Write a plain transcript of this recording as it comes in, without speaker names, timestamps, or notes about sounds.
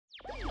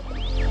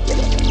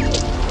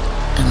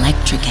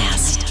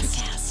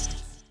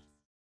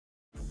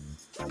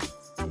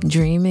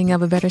Dreaming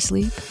of a better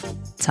sleep?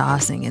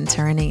 Tossing and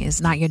turning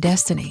is not your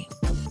destiny.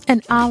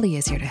 And Ollie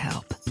is here to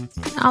help.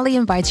 Ollie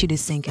invites you to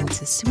sink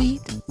into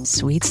sweet,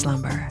 sweet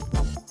slumber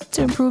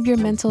to improve your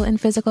mental and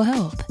physical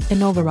health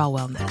and overall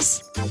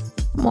wellness.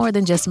 More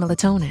than just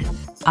melatonin,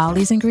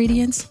 Ollie's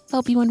ingredients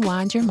help you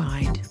unwind your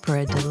mind for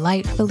a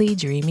delightfully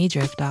dreamy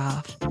drift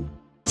off.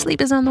 Sleep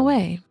is on the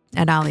way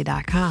at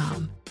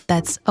Ollie.com.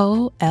 That's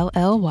OLLY.com.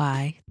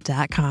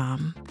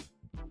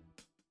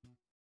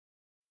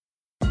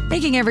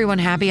 Making everyone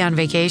happy on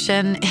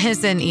vacation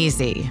isn't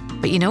easy,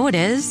 but you know what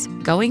is?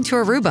 Going to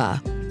Aruba.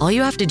 All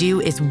you have to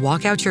do is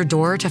walk out your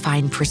door to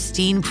find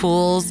pristine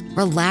pools,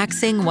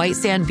 relaxing white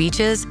sand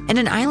beaches, and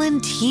an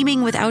island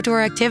teeming with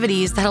outdoor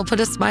activities that'll put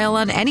a smile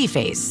on any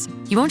face.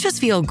 You won't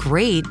just feel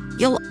great,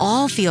 you'll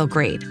all feel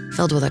great,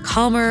 filled with a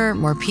calmer,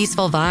 more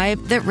peaceful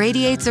vibe that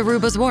radiates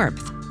Aruba's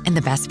warmth. And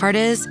the best part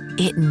is,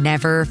 it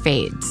never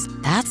fades.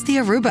 That's the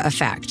Aruba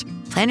effect.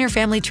 Plan your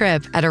family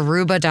trip at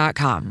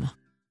Aruba.com.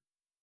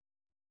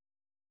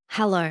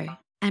 Hello,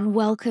 and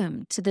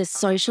welcome to the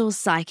Social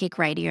Psychic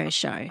Radio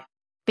Show,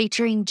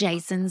 featuring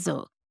Jason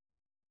Zook.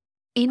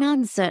 In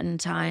uncertain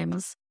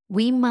times,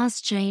 we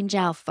must change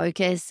our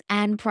focus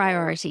and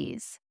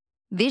priorities.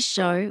 This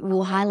show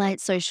will highlight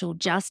social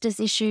justice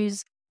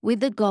issues with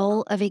the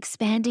goal of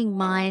expanding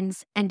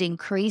minds and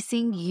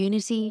increasing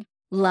unity,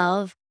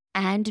 love,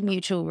 and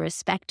mutual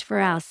respect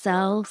for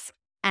ourselves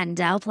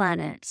and our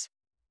planet.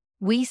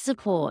 We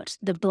support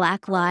the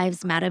Black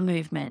Lives Matter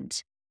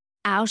movement.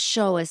 Our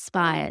show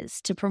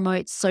aspires to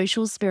promote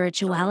social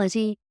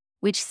spirituality,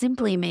 which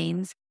simply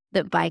means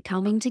that by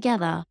coming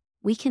together,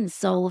 we can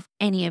solve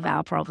any of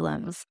our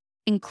problems,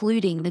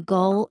 including the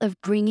goal of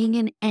bringing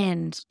an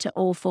end to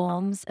all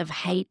forms of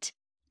hate,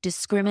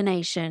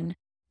 discrimination,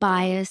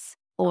 bias,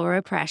 or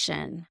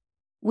oppression.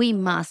 We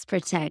must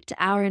protect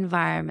our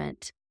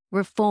environment,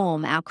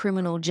 reform our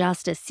criminal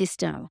justice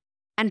system,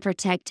 and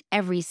protect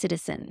every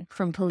citizen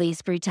from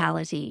police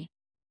brutality.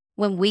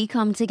 When we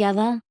come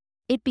together,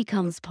 it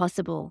becomes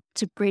possible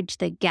to bridge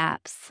the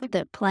gaps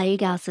that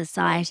plague our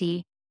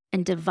society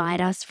and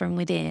divide us from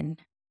within.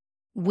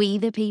 We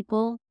the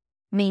people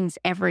means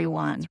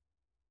everyone.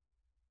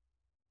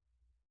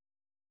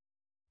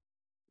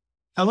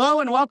 Hello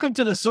and welcome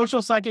to the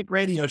Social Psychic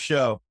Radio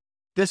Show.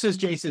 This is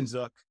Jason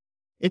Zook.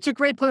 It's a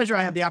great pleasure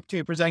I have the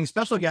opportunity of presenting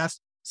special guest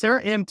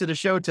Sara M to the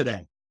show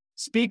today.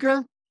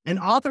 Speaker and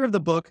author of the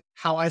book,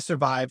 How I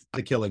Survived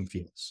the Killing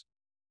Fields.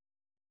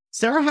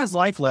 Sara has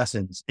life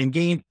lessons and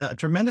gained a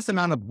tremendous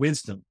amount of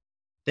wisdom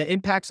that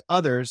impacts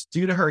others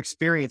due to her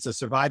experience of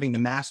surviving the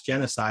mass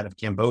genocide of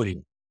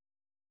Cambodia.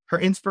 Her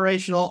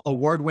inspirational,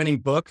 award-winning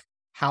book,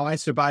 How I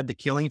Survived the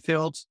Killing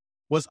Fields,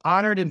 was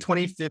honored in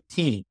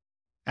 2015.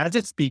 As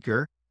its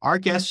speaker, our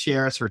guest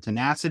shares her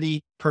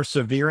tenacity,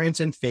 perseverance,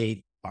 and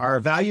faith are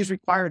values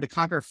required to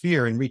conquer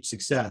fear and reach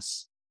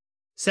success.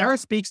 Sara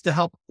speaks to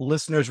help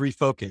listeners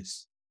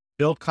refocus,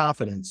 build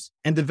confidence,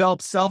 and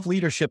develop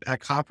self-leadership at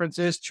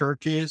conferences,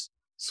 churches,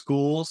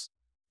 schools,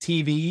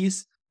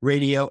 TVs,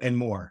 radio, and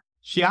more.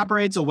 She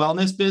operates a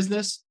wellness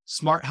business,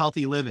 Smart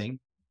Healthy Living,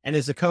 and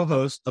is a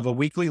co-host of a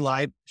weekly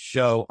live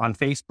show on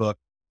Facebook,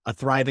 A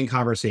Thriving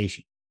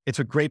Conversation. It's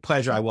a great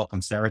pleasure. I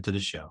welcome Sara to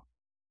the show.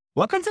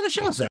 Welcome to the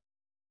show, Sara.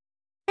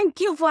 Thank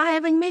you for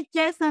having me,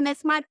 Jason.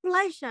 It's my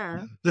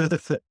pleasure.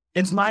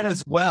 It's mine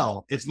as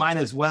well.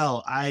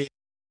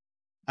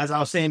 As I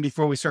was saying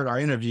before we started our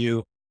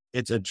interview,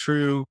 it's a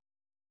true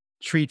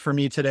treat for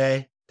me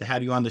today to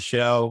have you on the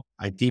show.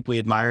 I deeply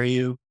admire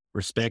you,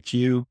 respect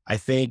you. I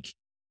think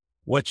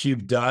what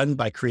you've done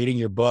by creating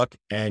your book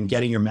and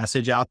getting your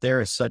message out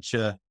there is such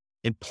an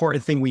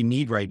important thing we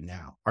need right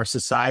now. Our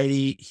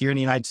society here in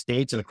the United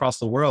States and across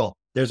the world,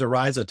 there's a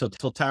rise of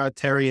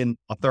totalitarian,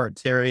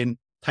 authoritarian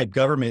type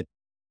government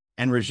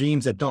and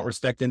regimes that don't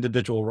respect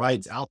individual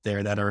rights out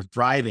there that are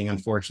thriving,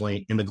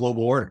 unfortunately, in the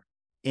global order.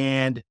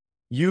 And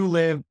you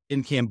lived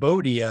in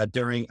Cambodia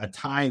during a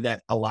time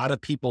that a lot of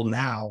people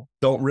now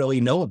don't really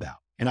know about.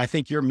 And I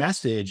think your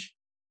message,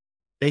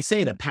 they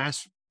say the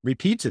past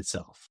repeats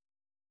itself.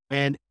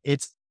 And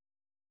if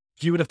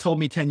you would have told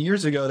me 10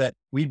 years ago that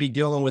we'd be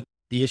dealing with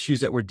the issues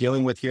that we're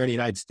dealing with here in the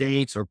United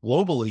States or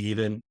globally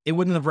even, it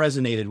wouldn't have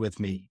resonated with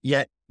me.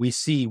 Yet we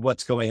see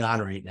what's going on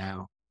right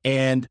now.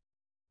 And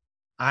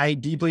I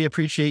deeply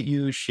appreciate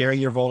you sharing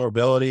your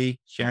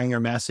vulnerability, sharing your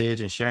message,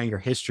 and sharing your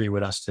history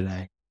with us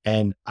today.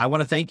 And I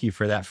want to thank you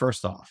for that,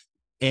 first off.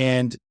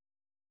 And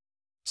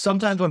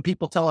sometimes when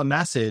people tell a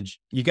message,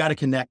 you got to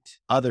connect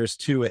others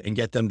to it and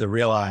get them to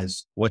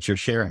realize what you're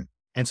sharing.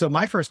 And so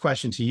my first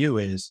question to you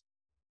is,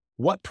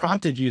 what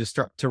prompted you to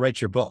start to write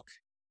your book?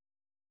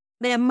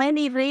 There are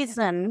many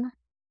reasons,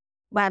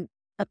 but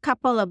a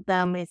couple of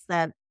them is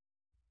that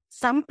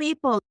some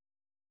people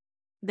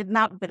did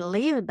not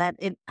believe that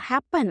it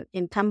happened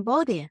in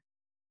Cambodia.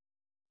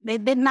 They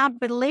did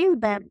not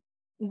believe that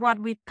what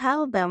we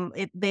tell them,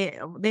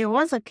 there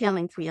was a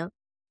killing field.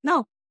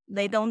 No,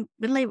 they don't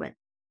believe it.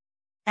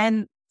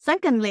 And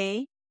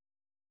secondly,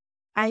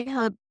 I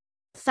heard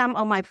some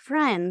of my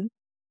friends,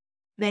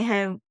 they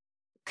have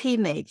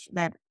teenage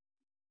that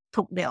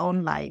took their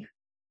own life.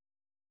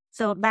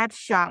 So that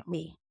shocked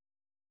me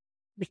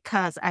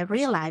because I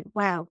realized,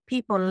 wow,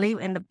 people live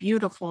in a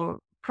beautiful,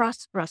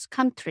 prosperous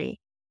country,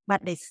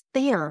 but they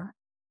still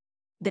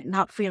did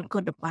not feel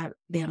good about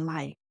their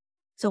life.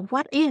 So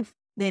what if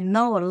they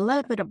know a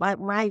little bit about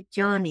my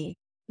journey?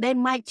 They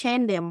might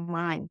change their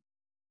mind.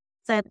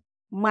 So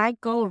my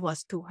goal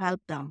was to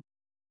help them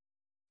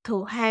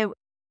to have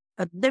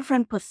a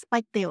different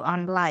perspective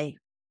on life.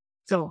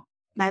 So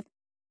that's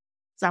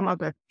some of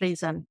the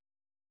reasons.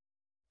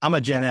 I'm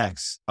a Gen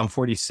X. I'm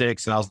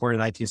 46 and I was born in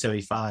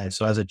 1975.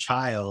 So as a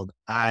child,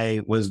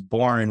 I was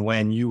born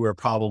when you were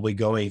probably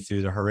going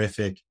through the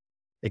horrific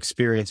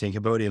experience in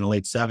Cambodia in the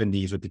late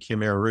 70s with the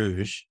Khmer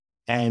Rouge.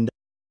 And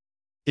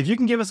if you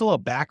can give us a little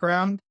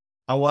background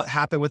on what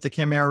happened with the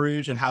Khmer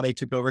Rouge and how they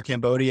took over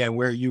Cambodia and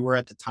where you were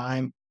at the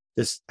time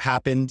this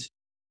happened,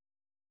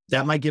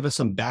 that might give us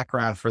some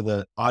background for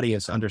the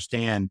audience to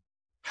understand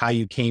how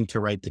you came to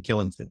write The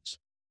Killing Fields.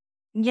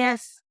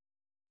 Yes.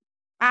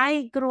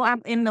 I grew up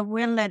in the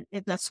village,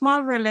 in a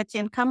small village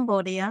in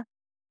Cambodia.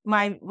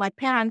 My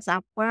parents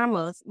are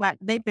farmers, but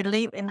they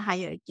believe in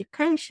higher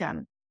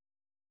education.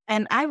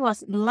 And I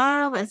was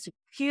loved and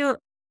secure.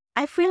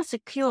 I feel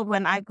secure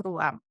when I grew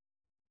up.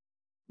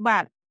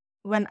 But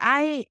when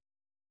I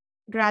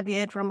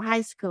graduated from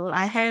high school,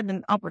 I had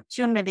an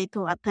opportunity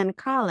to attend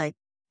college.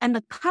 And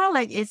the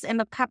college is in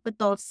the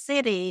capital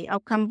city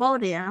of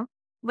Cambodia,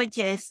 which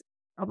is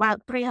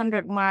about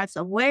 300 miles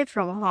away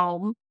from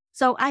home.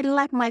 So I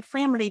left my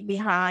family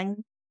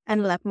behind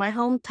and left my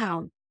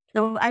hometown.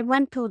 So I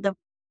went to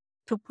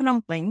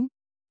Phnom Penh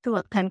to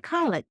attend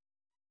college.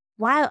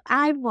 While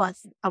I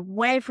was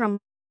away from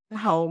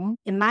home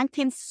in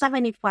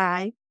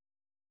 1975,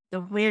 the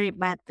very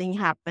bad thing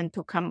happened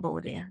to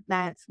Cambodia.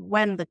 That's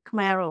when the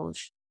Khmer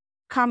Rouge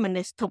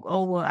communists took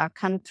over our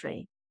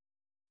country.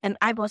 And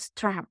I was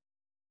trapped.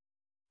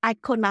 I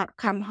could not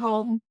come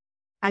home.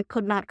 I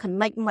could not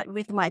connect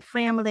with my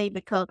family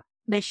because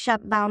they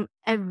shut down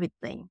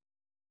everything.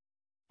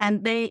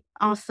 And they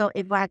also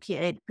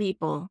evacuate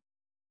people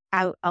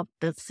out of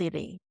the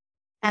city.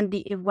 And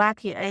the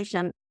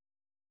evacuation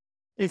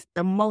is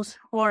the most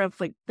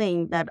horrific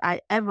thing that I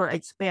ever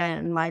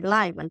experienced in my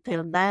life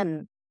until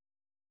then.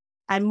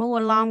 I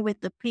move along with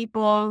the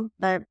people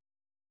that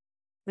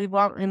we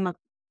walk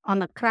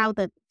on a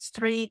crowded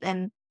street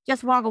and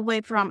just walk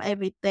away from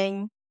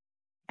everything.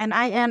 And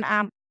I end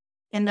up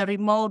in a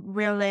remote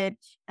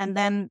village, and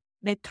then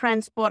they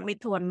transport me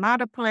to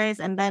another place,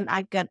 and then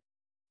I get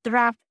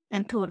dropped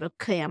into the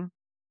camp.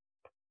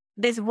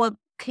 This was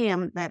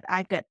camp that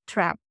I get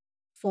trapped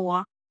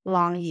for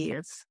long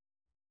years.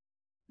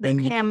 The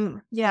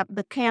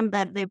camp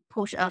that they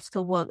push us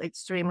to work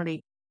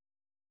extremely.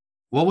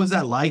 What was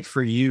that like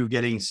for you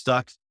getting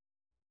stuck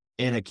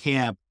in a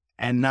camp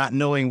and not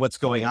knowing what's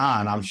going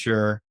on? I'm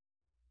sure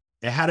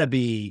it had to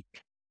be,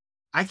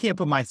 I can't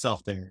put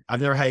myself there.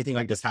 I've never had anything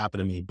like this happen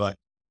to me, but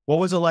what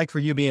was it like for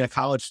you being a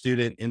college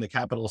student in the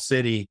capital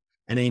city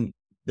and then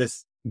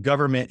this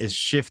government is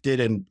shifted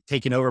and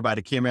taken over by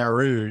the Khmer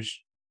Rouge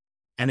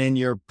and then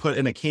you're put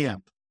in a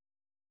camp?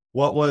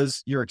 What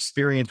was your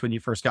experience when you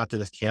first got to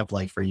this camp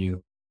like for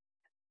you?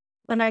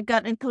 When I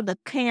got into the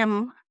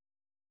camp,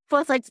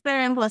 first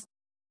experience was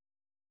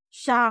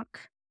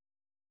shock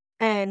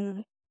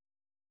and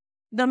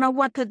don't know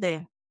what to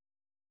do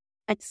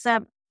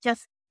except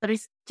just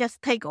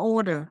take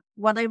order.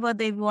 Whatever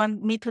they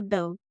want me to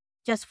do,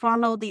 just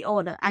follow the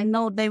order. I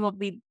know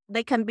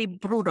they can be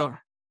brutal.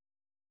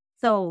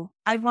 So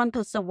I want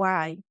to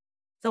survive.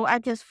 So I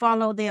just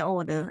follow their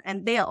order,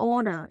 and their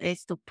order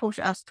is to push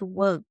us to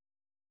work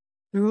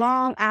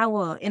long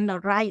hour in the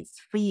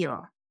rice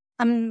field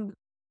and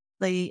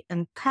the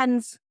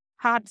intense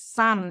hot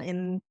sun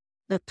in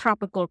the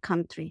tropical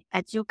country,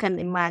 as you can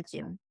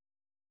imagine.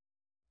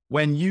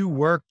 When you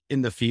worked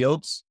in the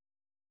fields,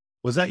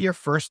 was that your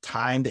first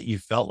time that you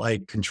felt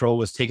like control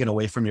was taken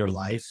away from your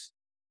life?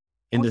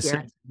 In the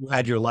sense you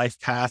had your life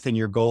path and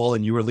your goal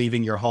and you were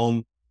leaving your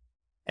home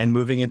and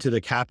moving into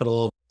the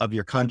capital of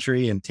your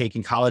country and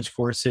taking college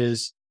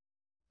courses.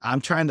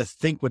 I'm trying to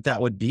think what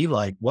that would be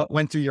like. What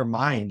went through your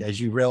mind as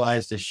you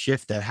realized the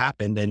shift that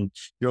happened and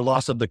your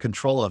loss of the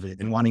control of it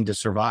and wanting to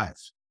survive?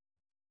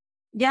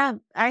 Yeah,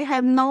 I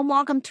have no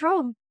more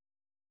control.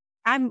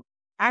 I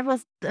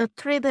was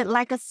treated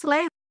like a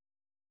slave.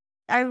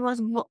 I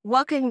was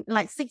working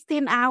like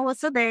 16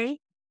 hours a day,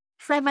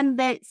 7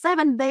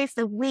 days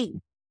a week.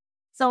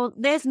 So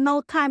there's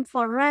no time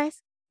for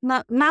rest,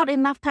 not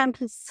enough time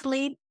to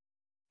sleep,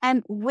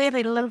 and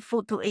very little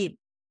food to eat.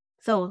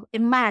 So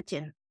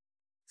imagine,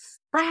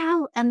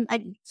 proud and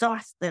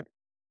exhausted.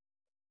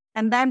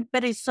 And then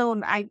very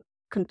soon I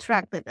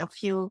contracted a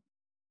few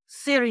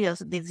serious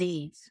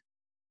disease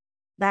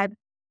that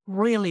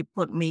really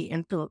put me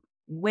into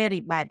very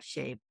bad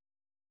shape.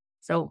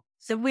 So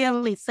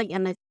severely sick,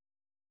 and I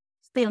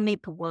still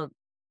need to work.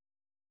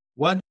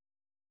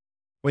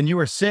 When you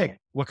were sick,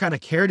 what kind of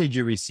care did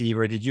you receive,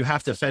 or did you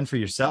have to fend for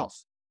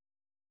yourself?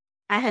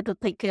 I had to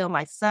take care of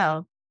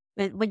myself,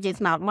 which is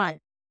not much.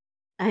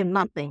 I have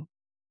nothing.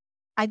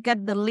 I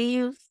get the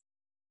leaves.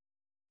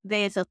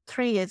 There's a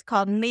tree, it's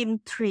called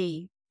neem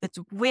tree. It's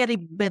very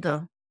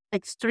bitter,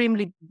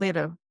 extremely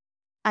bitter.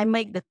 I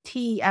make the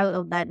tea out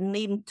of that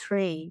neem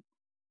tree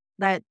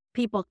that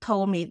people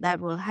told me that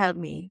will help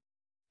me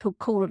to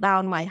cool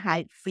down my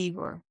high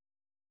fever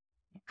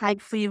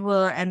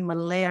and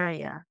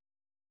malaria,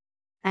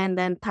 and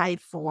then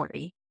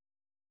typhoid.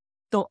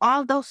 So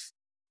all those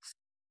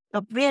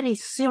are very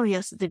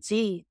serious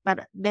disease,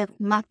 but there's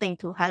nothing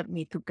to help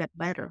me to get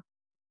better.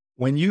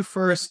 When you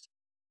first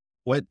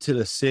went to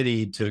the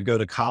city to go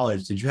to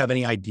college, did you have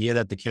any idea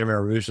that the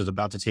Khmer Rouge was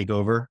about to take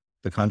over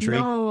the country?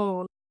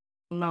 No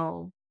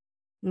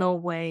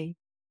way.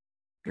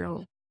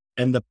 No.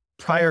 And the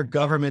prior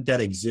government that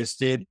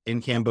existed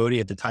in Cambodia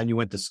at the time you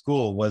went to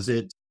school, was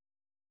it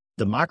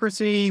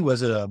democracy?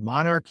 Was it a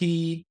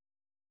monarchy?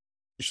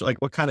 Like,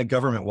 what kind of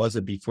government was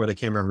it before the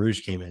Khmer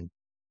Rouge came in?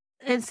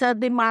 It's a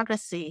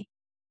democracy.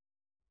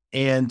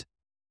 And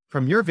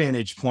from your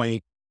vantage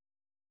point,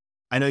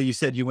 I know you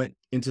said you went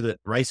into the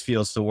rice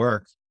fields to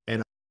work,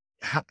 and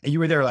you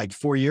were there like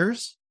 4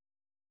 years?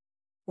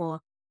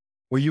 Well,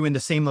 Were you in the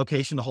same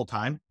location the whole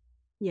time?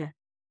 yeah.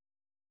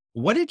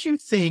 What did you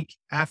think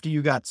after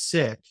you got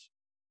sick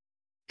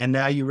and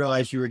now you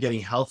realized you were getting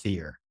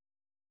healthier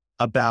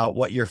about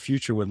what your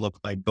future would look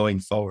like going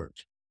forward?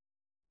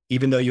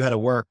 Even though you had to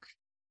work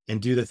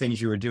and do the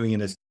things you were doing in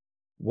this,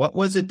 what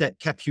was it that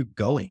kept you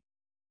going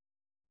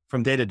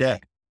from day to day?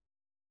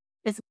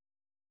 It's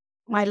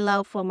my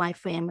love for my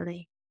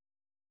family.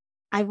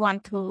 I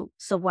want to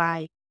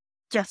survive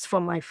just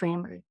for my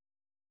family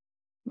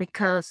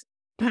because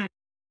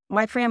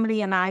my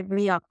family and I,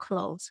 we are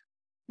close.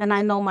 And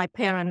I know my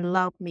parents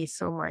love me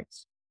so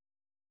much.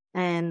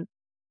 And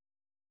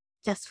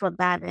just for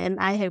that, and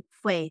I have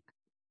faith.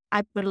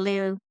 I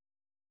believe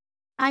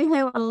I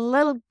have a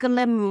little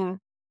glimmer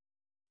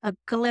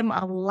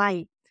of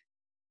light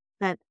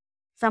that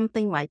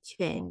something might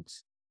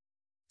change.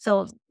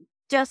 So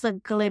just a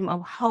glimpse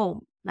of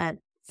hope that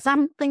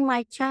something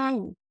might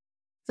change.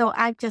 So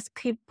I just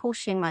keep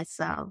pushing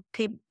myself,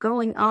 keep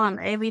going on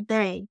every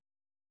day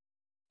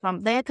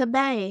from day to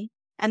day.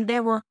 And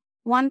there were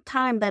one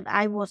time that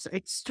I was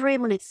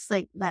extremely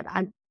sick that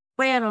I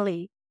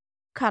barely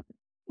cut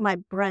my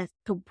breath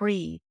to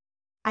breathe.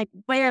 I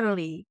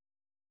barely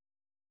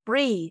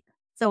breathe.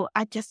 So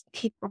I just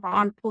keep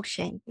on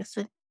pushing.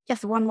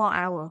 Just 1 more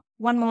hour,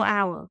 1 more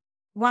hour,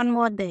 1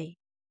 more day,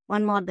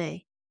 1 more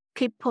day.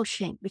 Keep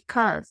pushing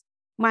because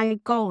my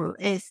goal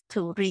is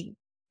to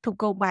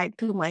go back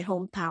to my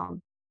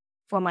hometown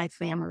for my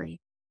family.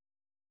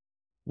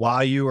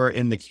 While you were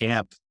in the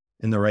camp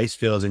in the rice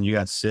fields and you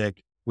got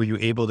sick, were you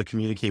able to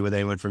communicate with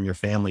anyone from your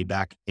family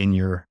back in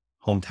your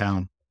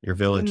hometown, your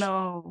village?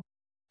 No.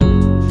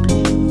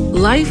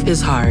 Life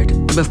is hard,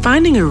 but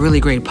finding a really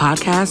great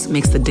podcast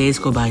makes the days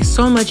go by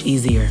so much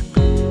easier.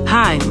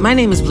 Hi, my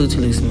name is Blue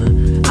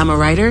Telusma. I'm a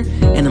writer,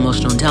 an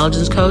emotional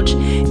intelligence coach,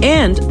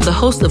 and the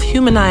host of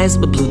Humanize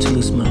with Blue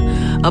Telusma,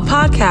 a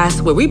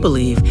podcast where we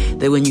believe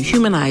that when you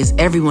humanize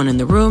everyone in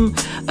the room,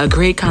 a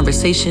great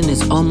conversation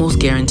is almost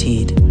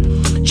guaranteed.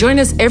 Join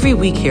us every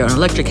week here on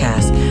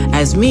Electricast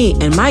as me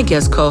and my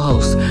guest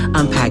co-hosts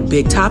unpack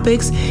big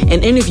topics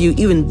and interview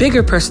even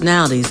bigger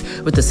personalities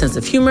with a sense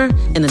of humor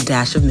and a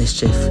dash of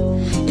mischief.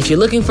 If you're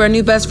looking for a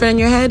new best friend in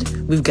your head,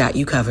 we've got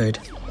you covered.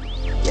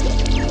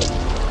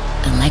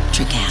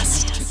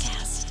 Electricast.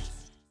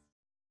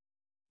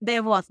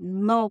 There was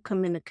no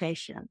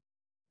communication.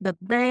 The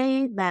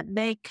day that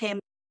they came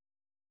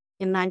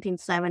in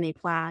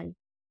 1975,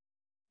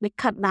 they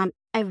cut down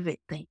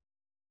everything.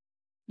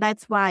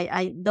 That's why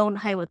I don't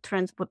have a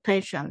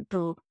transportation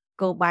to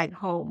go back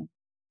home.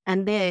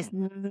 And there is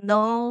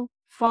no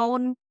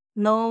phone,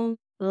 no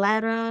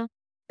letter.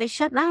 They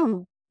shut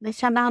down. They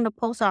shut down the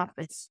post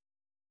office.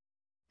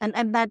 And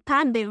at that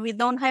time, we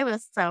don't have a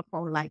cell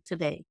phone like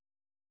today.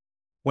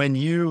 When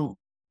you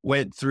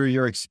went through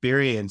your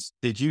experience,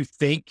 did you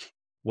think,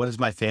 what is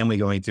my family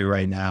going through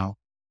right now?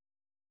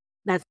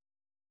 That's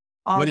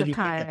all What did the you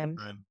think at time.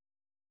 the time?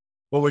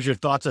 What was your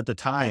thoughts at the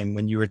time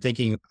when you were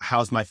thinking,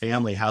 how's my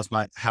family?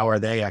 How are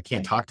they? I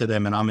can't talk to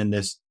them and I'm in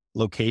this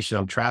location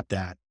I'm trapped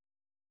at.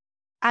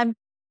 I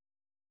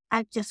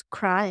just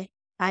cry.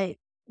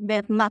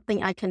 There's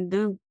nothing I can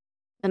do.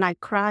 And I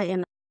cry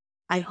and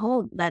I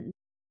hope that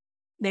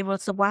they will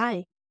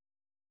survive.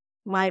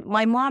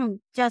 My mom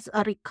just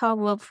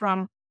recovered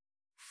from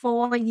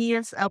 4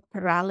 years of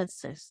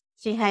paralysis.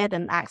 She had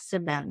an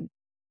accident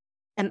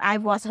and I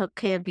was her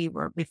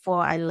caregiver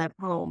before I left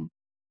home.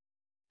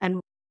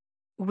 And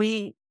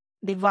we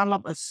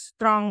developed a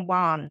strong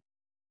bond.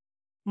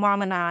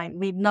 Mom and I,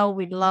 we know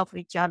we love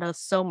each other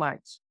so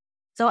much.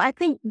 So I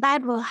think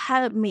that will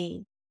help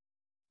me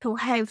to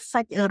have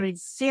such a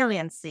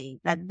resiliency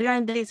that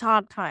during this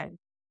hard time,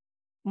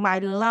 my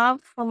love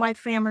for my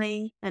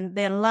family and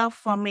their love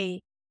for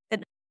me,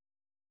 it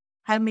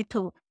helped me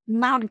to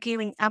not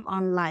giving up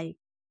on life.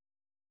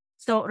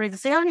 So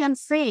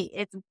resiliency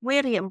is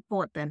very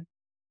important.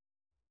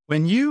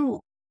 When you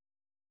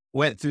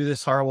went through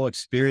this horrible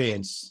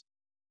experience,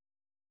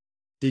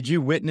 Did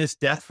you witness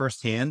death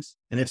firsthand?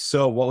 And if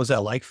so, what was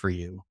that like for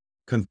you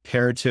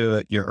compared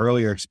to your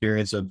earlier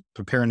experience of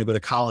preparing to go to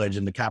college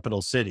in the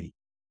capital city?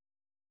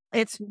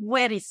 It's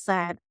very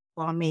sad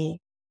for me.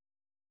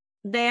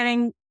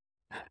 During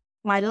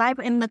my life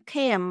in the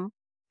camp,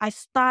 I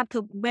start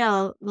to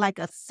build like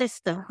a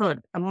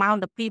sisterhood among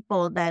the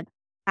people that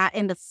are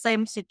in the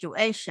same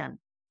situation.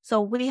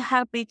 So we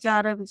help each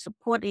other, we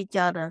support each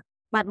other.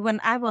 But when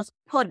I was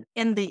put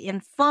in the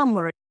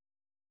infirmary,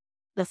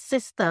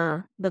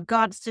 the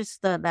god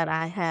sister that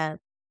I had,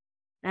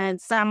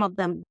 and some of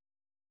them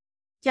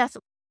just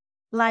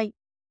like,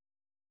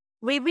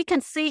 we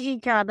can see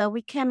each other,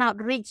 we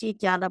cannot reach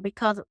each other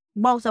because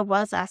most of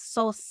us are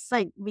so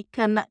sick, we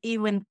cannot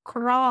even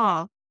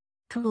crawl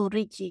to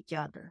reach each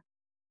other.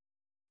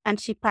 And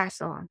she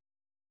passed on.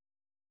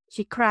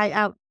 She cried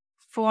out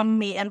for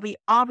me, and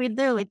all we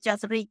do is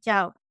just reach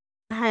out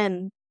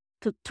and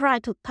to try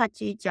to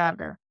touch each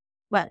other.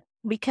 But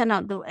we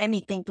cannot do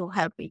anything to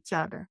help each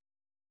other.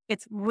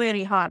 It's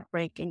really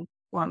heartbreaking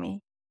for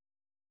me.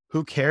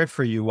 Who cared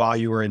for you while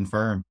you were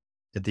infirm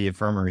at the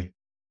infirmary?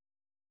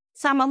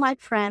 Some of my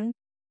friends,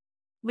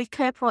 we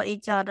care for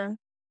each other.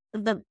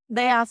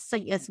 They are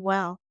sick as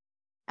well.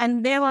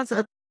 And there was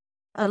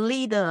a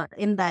leader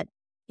in that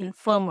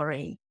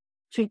infirmary.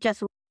 She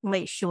just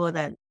made sure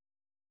that,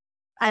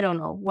 I don't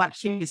know what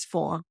she is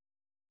for,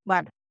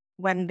 but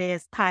when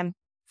there's time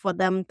for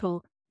them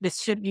to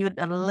distribute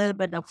a little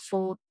bit of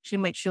food, she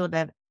made sure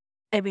that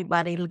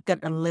everybody will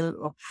get a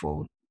little of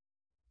food.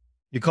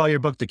 You call your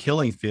book The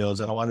Killing Fields,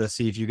 and I wanted to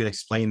see if you could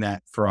explain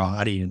that for our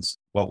audience.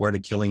 What were the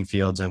killing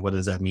fields and what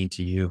does that mean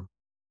to you?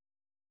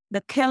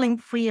 The killing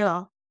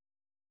field,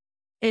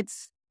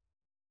 it's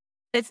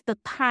the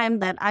time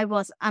that I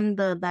was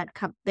under that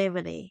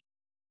captivity.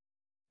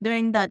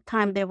 During that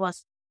time, there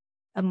was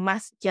a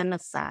mass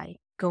genocide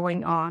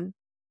going on.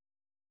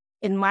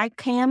 In my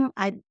camp,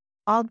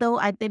 although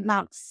I did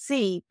not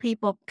see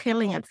people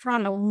killing in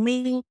front of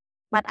me,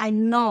 but I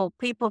know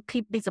people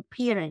keep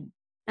disappearing.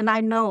 And I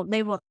know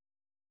they were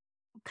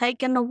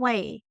taken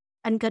away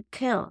and get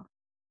killed.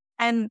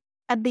 And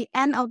at the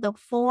end of the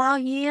 4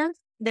 years,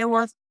 there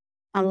was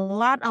a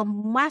lot of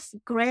mass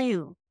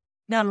grave.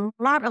 There are a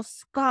lot of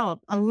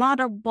skull, a lot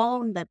of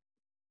bone that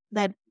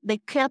they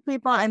kill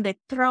people and they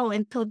throw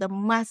into the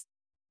mass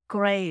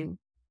grave.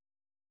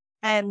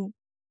 And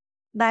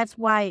that's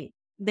why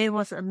there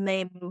was a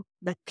name,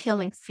 the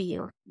killing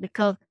field,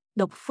 because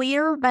the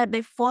field that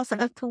they force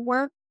us to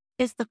work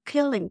is the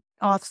killing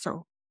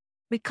also.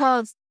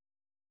 Because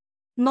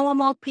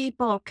normal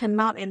people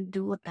cannot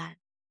endure that.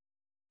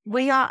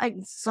 We are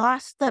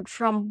exhausted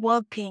from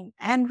working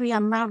and we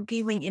are not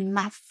giving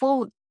enough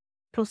food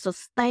to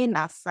sustain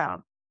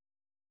ourselves.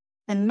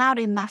 And not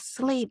enough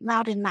sleep,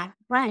 not enough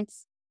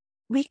rest.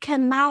 We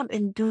cannot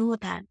endure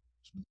that.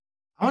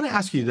 I want to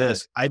ask you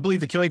this. I believe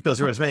the killing fields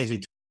were as many as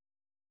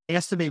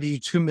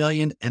estimated 2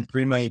 million and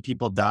 3 million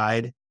people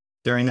died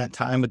during that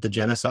time with the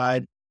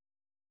genocide.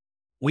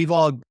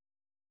 Words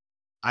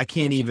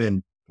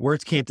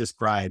can't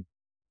describe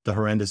the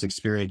horrendous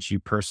experience you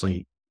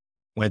personally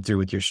went through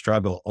with your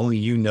struggle. Only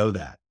you know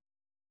that.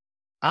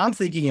 I'm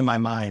thinking in my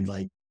mind,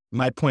 like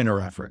my point of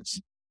reference,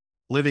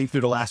 living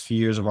through the last few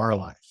years of our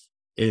life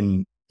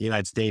in the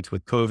United States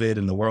with COVID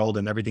and the world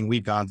and everything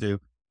we've gone through,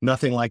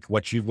 nothing like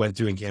what you went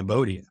through in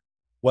Cambodia.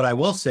 What I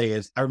will say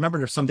is, I remember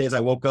there's some days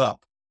I woke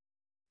up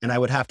and I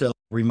would have to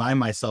remind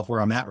myself where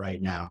I'm at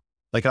right now.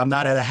 Like I'm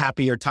not at a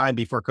happier time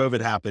before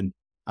COVID happened.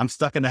 I'm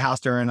stuck in the house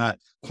during a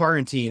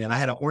quarantine and I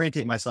had to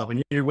orientate myself.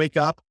 And you wake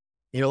up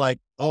and you're like,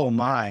 oh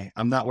my,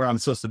 I'm not where I'm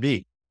supposed to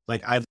be.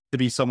 Like I have to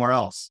be somewhere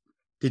else.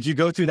 Did you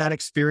go through that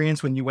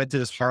experience when you went to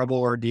this horrible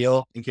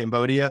ordeal in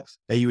Cambodia,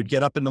 that you would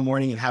get up in the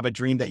morning and have a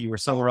dream that you were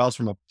somewhere else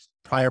from a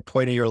prior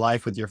point of your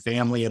life with your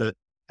family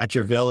at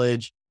your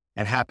village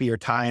and happier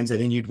times, and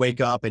then you'd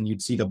wake up and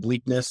you'd see the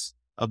bleakness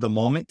of the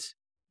moment?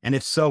 And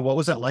if so, what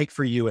was that like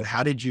for you, and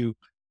how did you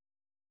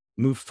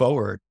move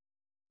forward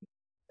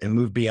and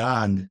move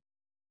beyond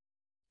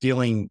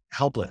feeling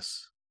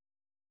helpless?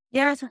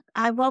 Yes,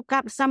 I woke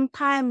up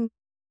sometime.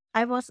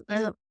 I was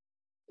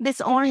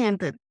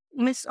misoriented.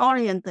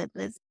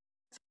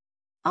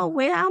 Oh,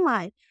 where am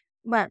I?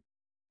 But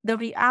the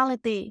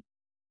reality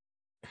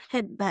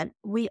hit that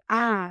we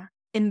are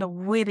in a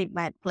really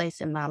bad place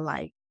in our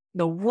life,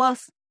 the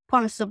worst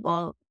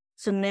possible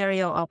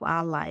scenario of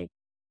our life.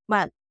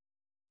 But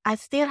I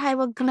still have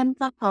a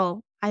glimpse of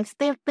hope. I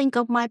still think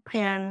of my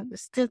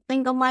parents, still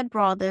think of my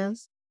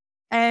brothers,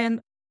 and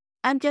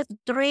I just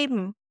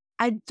dream.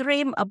 I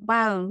dream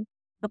about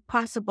the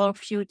possible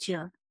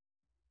future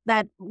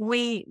that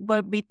we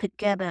will be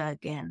together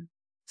again.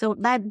 So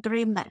that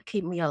dream that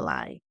keep me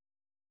alive.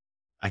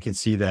 I can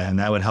see that. And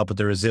that would help with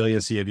the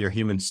resiliency of your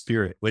human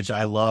spirit, which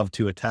I love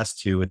to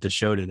attest to with the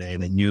show today.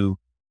 And then you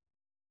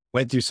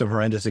went through some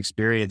horrendous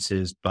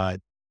experiences, but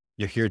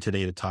you're here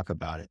today to talk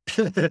about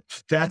it.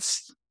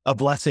 That's a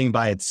blessing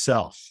by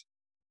itself.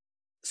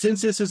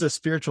 Since this is a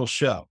spiritual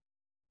show,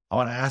 I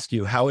want to ask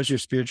you, how was your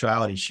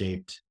spirituality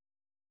shaped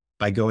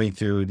by going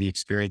through the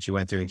experience you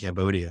went through in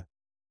Cambodia?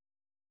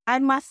 I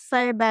must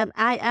say that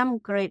I am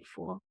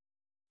grateful.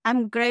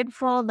 I'm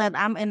grateful that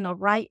I'm in the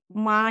right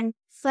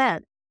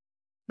mindset,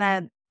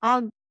 that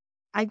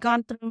I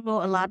gone through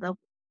a lot of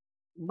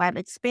bad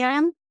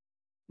experience,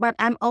 but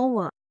I'm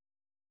over.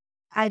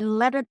 I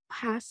let it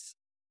pass.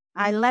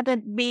 I let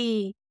it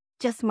be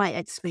just my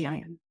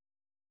experience,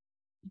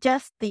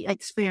 just the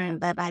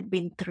experience that I've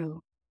been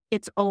through.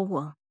 It's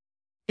over.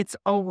 It's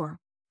over.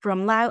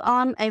 From now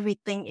on,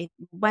 everything is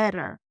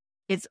better.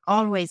 It's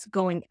always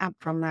going up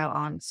from now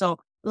on. So,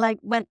 like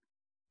when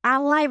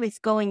our life is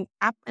going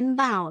up and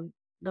down,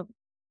 the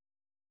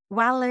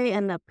valley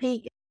and the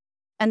peak,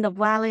 and the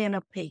valley and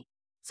the peak.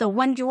 So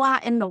when you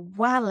are in the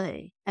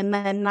valley and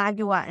then now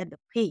you are at the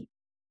peak,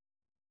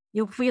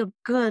 you feel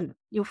good.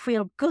 You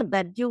feel good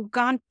that you've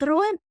gone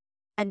through it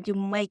and you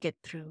make it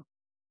through.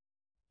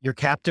 Your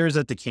captors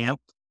at the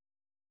camp,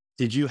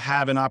 did you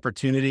have an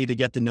opportunity to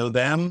get to know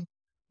them?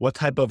 What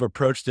type of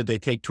approach did they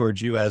take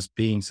towards you as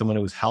being someone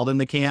who was held in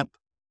the camp?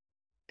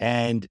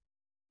 And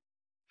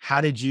how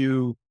did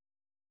you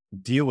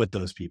deal with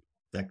those people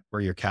that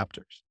were your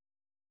captors?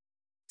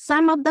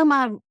 Some of them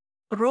are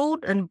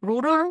rude and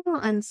brutal,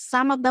 and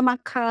some of them are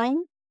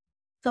kind.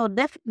 So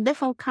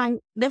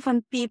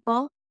different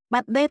people,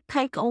 but they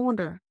take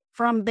order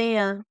from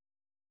their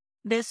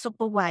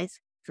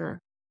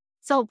supervisor.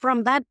 So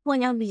from that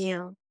point of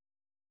view,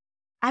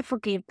 I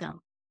forgive them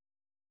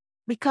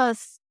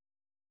because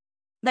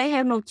they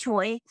have no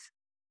choice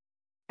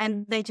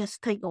and they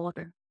just take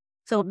order.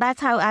 So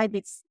that's how I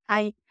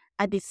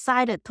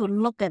decided to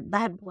look at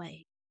that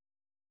way.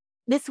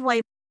 This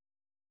way,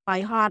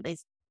 my heart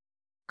is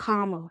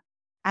calmer.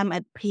 I'm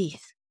at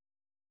peace.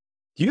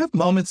 Do you have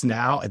moments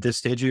now at this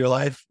stage of your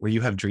life where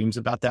you have dreams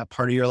about that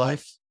part of your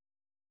life?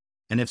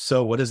 And if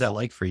so, what is that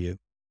like for you?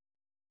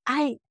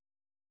 I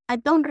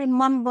don't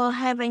remember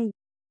having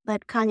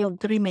that kind of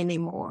dream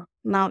anymore.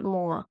 Not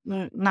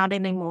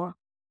anymore.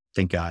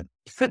 Thank God.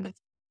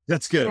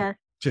 That's good. Yeah.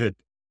 Good.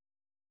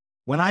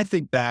 When I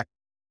think back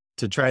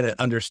to try to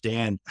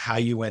understand how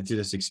you went through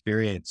this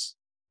experience,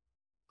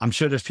 I'm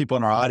sure there's people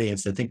in our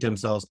audience that think to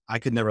themselves, I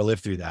could never live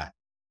through that.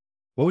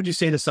 What would you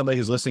say to somebody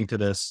who's listening to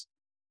this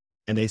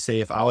and they say,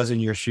 if I was in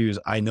your shoes,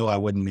 I know I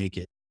wouldn't make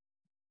it?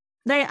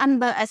 They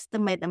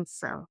underestimate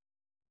themselves.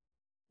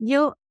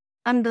 You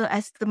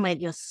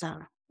underestimate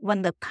yourself.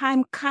 When the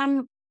time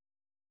comes,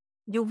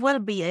 you will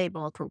be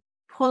able to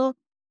pull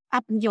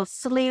up your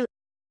sleeve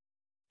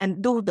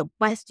and do the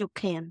best you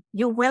can.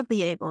 You will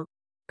be able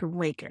to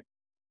make it.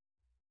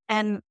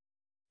 And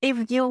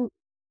if you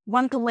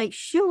want to make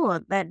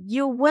sure that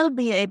you will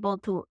be able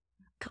to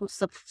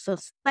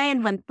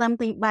sustain when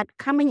something bad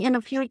coming in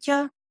the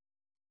future,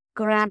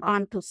 grab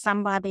on to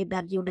somebody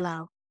that you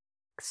love.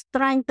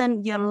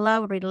 Strengthen your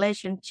love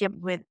relationship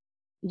with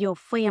your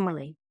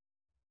family,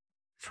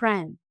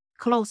 friend,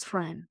 close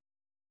friend.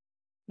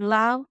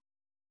 Love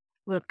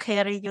will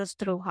carry you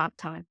through hard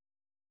times.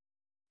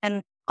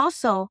 And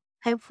also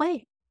have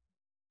faith.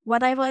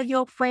 Whatever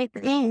your faith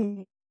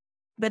in,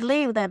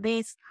 believe that there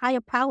is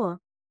higher power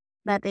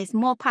that is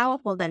more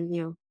powerful than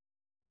you.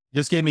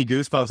 Just gave me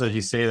goosebumps as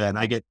you say that, and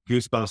I get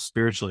goosebumps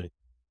spiritually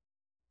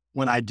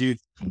when I do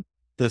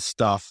this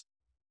stuff.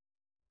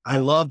 I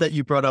love that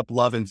you brought up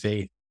love and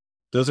faith.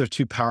 Those are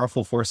two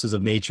powerful forces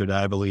of nature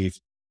that I believe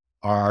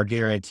are our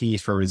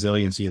guarantees for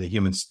resiliency of the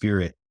human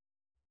spirit.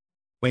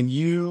 When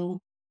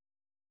you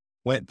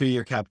went through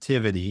your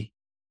captivity,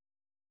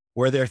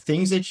 were there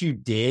things that you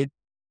did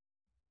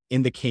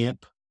in the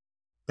camp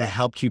that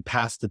helped you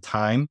pass the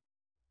time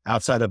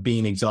outside of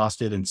being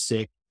exhausted and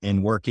sick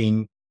and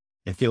working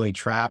and feeling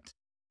trapped?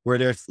 Were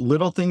there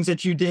little things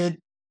that you did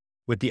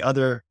with the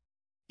other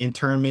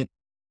internment,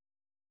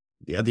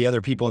 the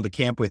other people in the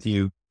camp with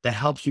you that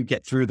helps you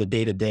get through the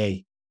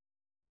day-to-day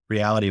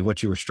reality of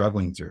what you were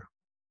struggling through?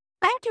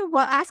 Thank you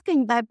for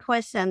asking that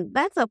question.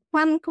 That's a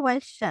fun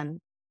question.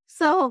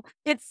 So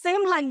it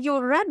seemed like you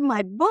read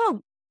my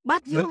book,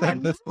 but you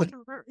have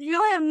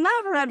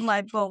not read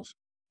my book.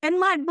 In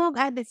my book,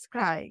 I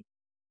describe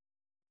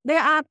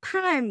there are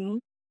times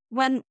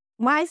when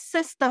my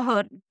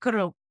sisterhood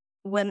group,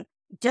 when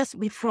just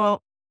before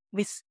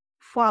we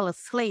fall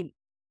asleep,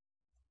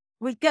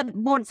 we get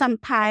bored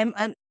sometime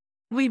and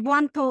we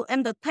want to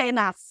entertain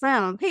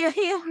ourselves. Here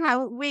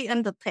how we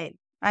entertain,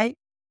 right?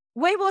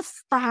 We were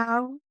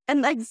starved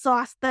and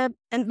exhausted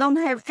and don't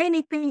have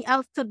anything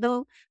else to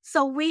do.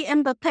 So we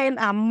entertain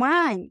our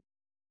mind.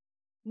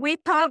 We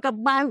talk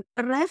about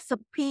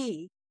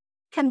recipe.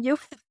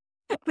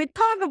 We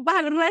talk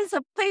about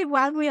recipe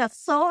while we are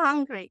so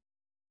hungry.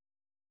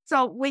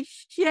 So we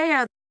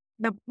share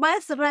the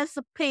best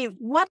recipe.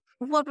 What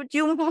would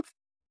you want?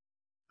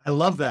 I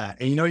love that.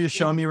 And you know what you're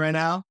showing me right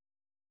now?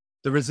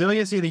 The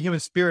resiliency of the human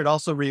spirit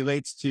also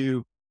relates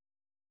to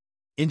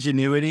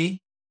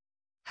ingenuity,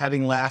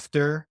 having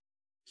laughter,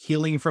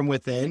 healing from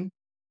within,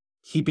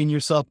 keeping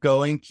yourself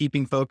going,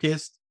 keeping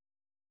focused.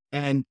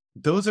 And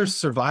those are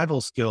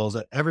survival skills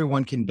that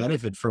everyone can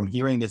benefit from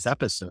hearing this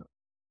episode.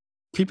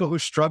 People who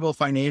struggle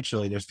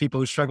financially, there's people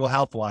who struggle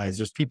health-wise,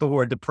 there's people who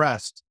are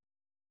depressed.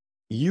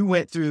 You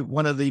went through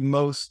one of the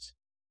most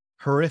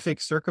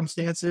horrific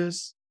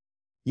circumstances,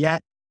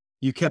 yet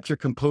you kept your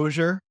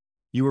composure,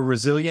 you were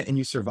resilient, and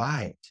you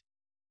survived.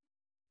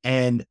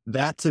 And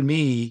that to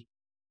me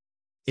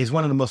is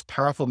one of the most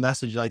powerful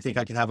messages I think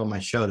I can have on my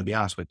show, to be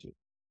honest with you.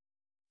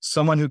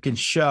 Someone who can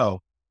show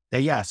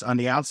that, yes, on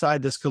the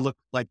outside, this could look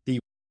like the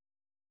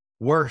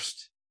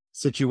worst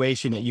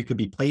situation that you could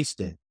be placed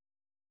in.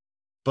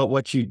 But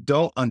what you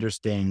don't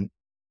understand,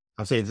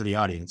 I'm saying to the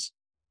audience,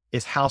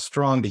 is how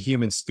strong the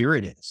human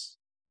spirit is,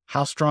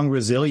 how strong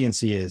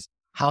resiliency is,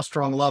 how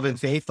strong love and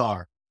faith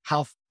are,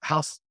 how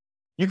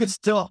you could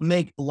still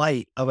make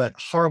light of a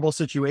horrible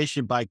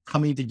situation by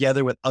coming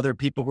together with other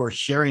people who are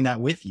sharing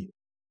that with you.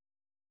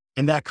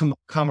 And that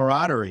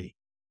camaraderie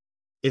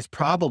is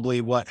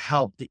probably what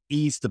helped to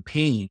ease the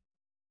pain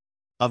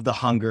of the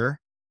hunger,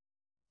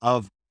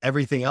 of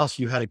everything else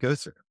you had to go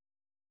through.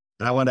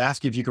 And I wanted to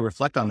ask you if you could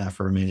reflect on that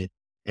for a minute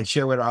and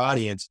share with our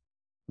audience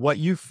what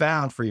you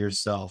found for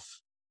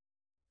yourself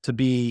to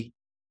be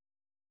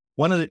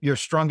one of your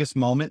strongest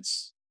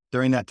moments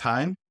during that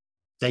time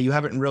that you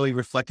haven't really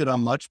reflected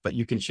on much, but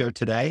you can share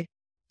today.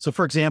 So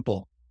for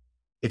example,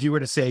 if you were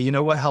to say, you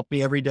know what helped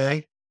me every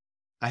day?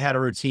 I had a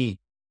routine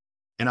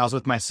and I was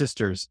with my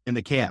sisters in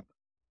the camp.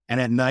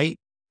 And at night,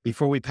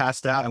 before we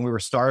passed out and we were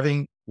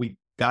starving, we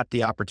got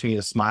the opportunity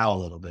to smile a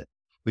little bit.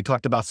 We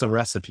talked about some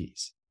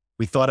recipes.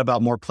 We thought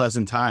about more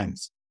pleasant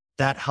times.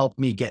 That helped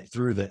me get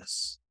through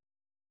this.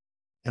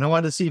 And I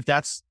wanted to see if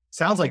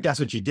sounds like that's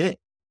what you did.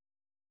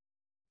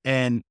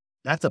 And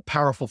that's a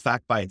powerful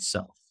fact by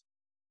itself.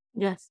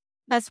 Yes,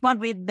 that's what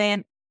we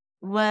did.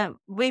 Where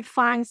we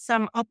find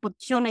some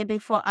opportunity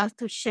for us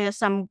to share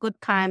some good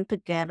time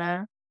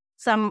together,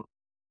 some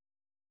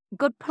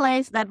good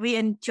place that we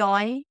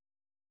enjoy,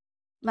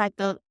 like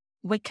a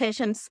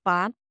vacation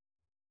spot.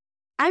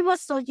 I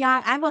was so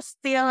young. I was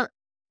still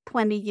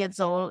 20 years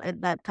old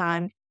at that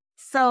time.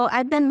 So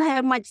I didn't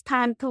have much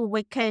time to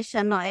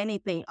vacation or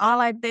anything. All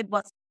I did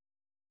was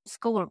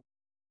school.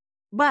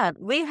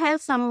 But we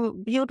have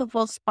some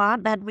beautiful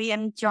spot that we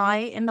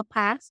enjoy in the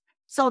past.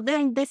 So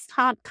during this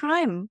hard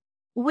time,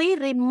 we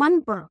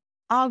remember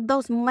all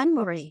those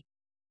memories.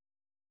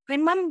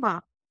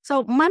 Remember.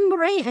 So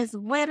memory is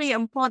very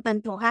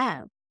important to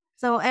have.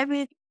 So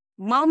every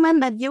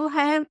moment that you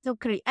have to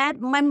create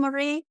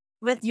memory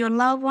with your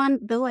loved one,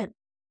 do it.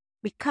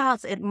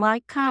 Because it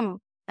might come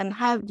and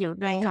help you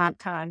during hard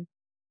time.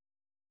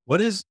 What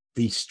is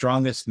the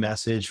strongest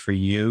message for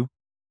you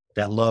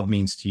that love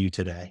means to you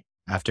today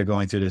after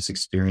going through this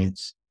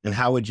experience? And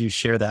how would you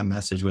share that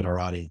message with our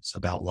audience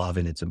about love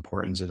and its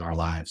importance in our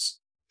lives?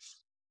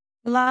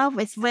 Love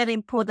is very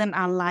important in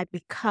our life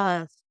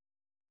because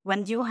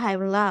when you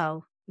have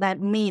love, that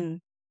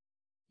means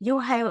you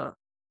have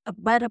a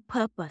better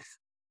purpose.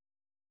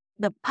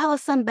 The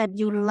person that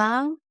you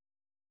love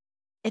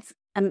is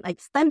an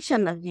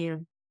extension of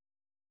you.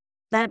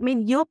 That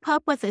means your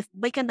purpose is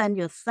bigger than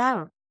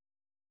yourself.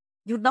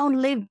 You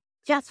don't live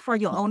just for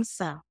your own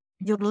self.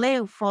 You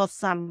live for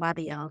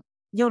somebody else.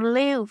 You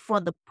live for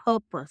the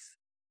purpose.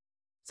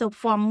 So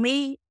for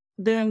me,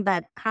 during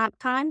that hard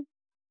time,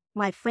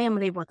 my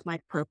family was my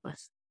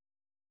purpose.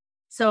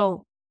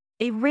 So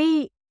if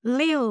we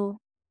live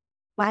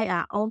by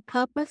our own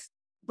purpose,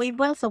 we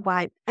will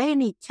survive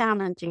any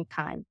challenging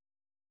time.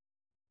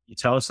 You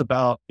tell us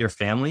about your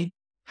family.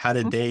 How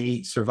did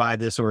they survive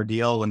this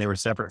ordeal when they were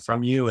separate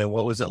from you? And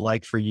what was it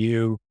like for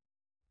you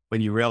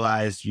when you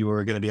realized you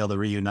were going to be able to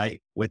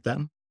reunite with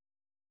them?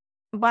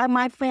 By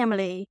my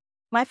family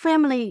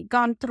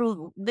gone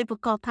through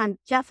difficult times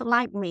just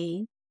like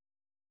me.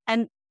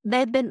 And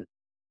they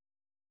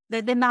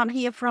did not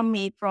hear from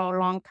me for a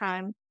long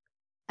time.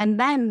 And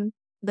then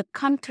the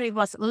country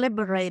was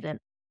liberated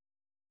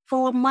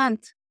 4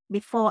 months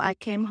before I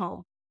came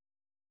home.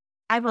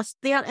 I was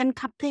still in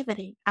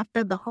captivity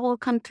after the whole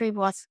country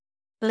was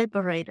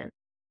liberated.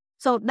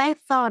 So they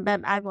thought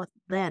that I was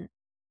dead.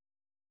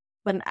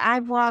 When I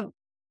walked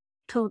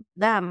to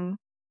them,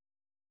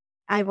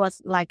 I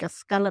was like a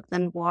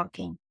skeleton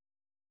walking.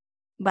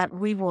 But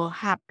we were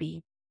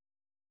happy.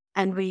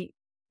 And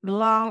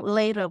long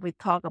later, we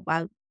talk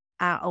about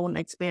our own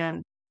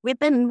experience. We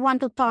didn't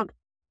want to talk.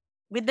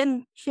 We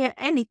didn't share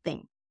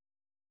anything.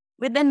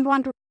 We didn't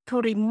want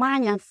to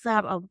remind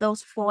ourselves of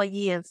those 4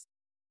 years.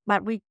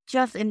 But we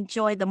just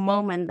enjoyed the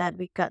moment that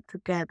we got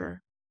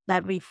together,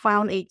 that we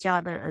found each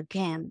other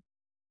again.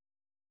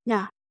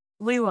 Yeah,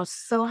 we were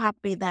so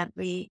happy that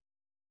we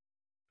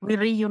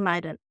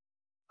reunited.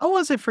 How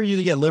was it for you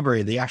to get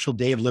liberated? The actual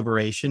day of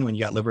liberation when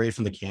you got liberated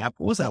from the camp?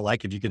 What was that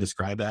like? If you could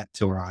describe that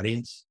to our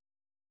audience.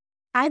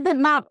 I did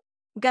not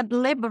get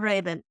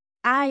liberated.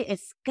 I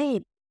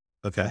escaped.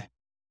 Okay.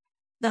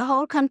 The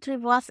whole country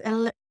was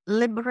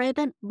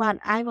liberated, but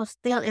I was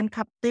still in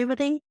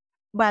captivity.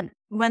 But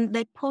when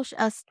they pushed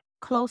us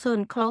closer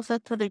and closer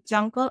to the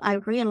jungle, I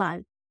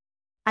realized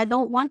I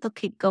don't want to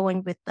keep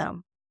going with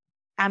them.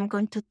 I'm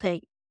going to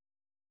take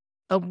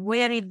a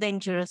very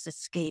dangerous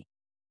escape.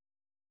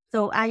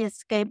 So I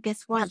escaped.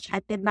 Guess what?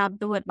 I did not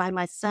do it by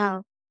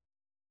myself.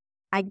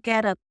 I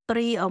gathered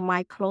 3 of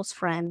my close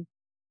friends,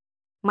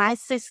 my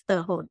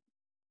sisterhood,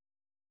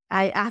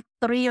 I asked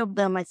three of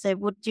them, I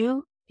said, would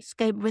you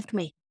escape with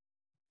me?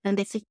 And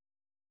they said,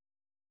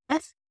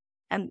 yes.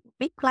 And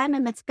we planned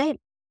an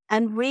escape.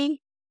 And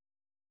we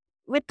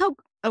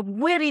took a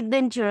very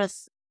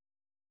dangerous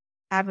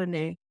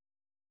avenue.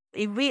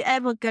 If we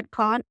ever get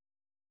caught,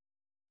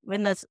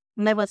 we'll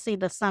never see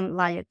the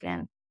sunlight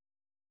again.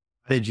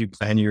 How did you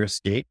plan your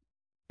escape?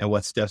 And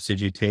what steps did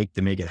you take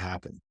to make it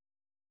happen?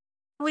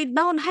 We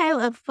don't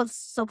have a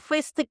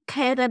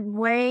sophisticated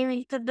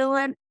way to do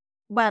it,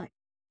 but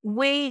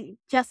we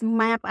just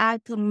map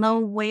out to know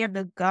where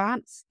the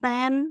guards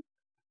stand.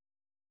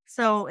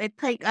 So it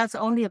takes us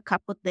only a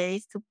couple of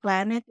days to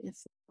plan it.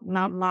 It's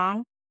not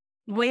long.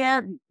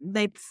 Where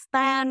they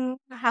stand,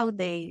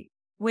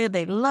 where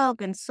they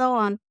look, and so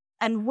on,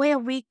 and where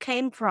we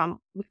came from,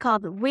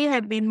 because we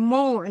have been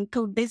moved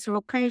into this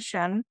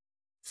location.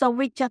 So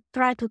we just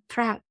try to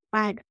track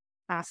back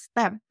a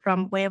step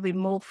from where we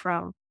moved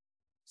from.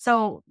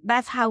 So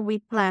that's how we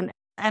plan.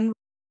 And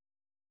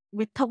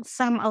we took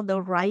some of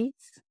the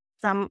rice,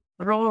 some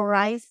raw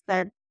rice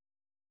that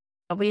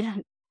we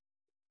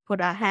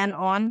put our hand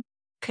on,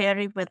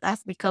 carry with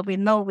us because we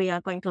know we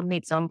are going to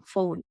need some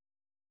food.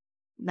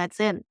 That's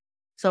it.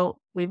 So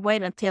we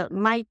wait until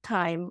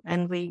nighttime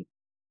and we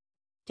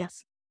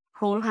just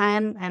hold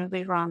hand and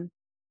we run.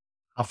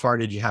 How far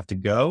did you have to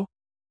go?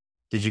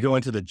 Did you go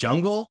into the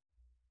jungle?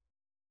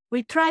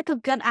 We tried to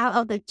get out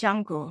of the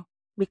jungle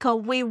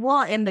because we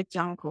were in the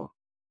jungle.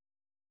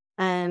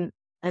 And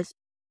as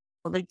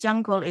the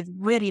jungle is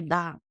very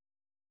dark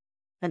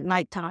at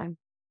nighttime.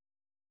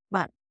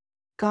 But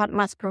God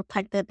must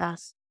protect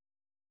us.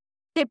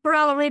 He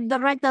probably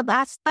directed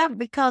that step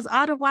because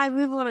otherwise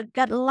we would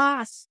get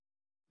lost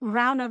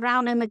round and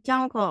round in the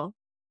jungle.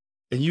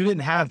 And you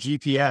didn't have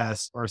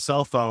GPS or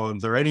cell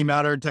phones or any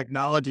modern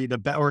technology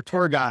or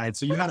tour guides.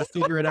 So you had to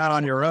figure it out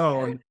on your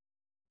own.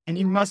 And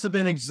you must have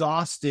been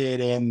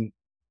exhausted and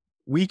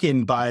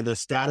weakened by the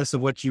status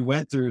of what you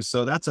went through.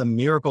 So that's a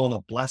miracle and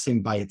a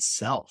blessing by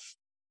itself.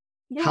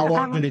 Yeah, how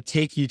long did it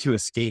take you to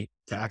escape,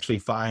 to actually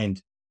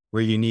find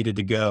where you needed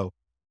to go?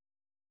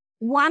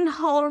 One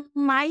whole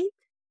night,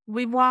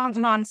 we walked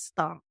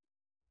nonstop.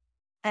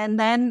 And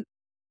then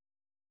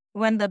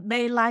when the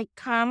daylight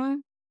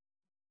comes,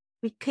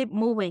 we keep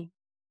moving.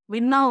 We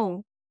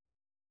know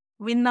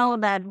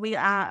that we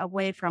are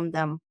away from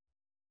them.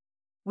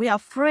 We are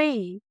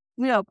free.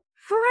 We are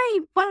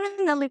free,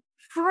 finally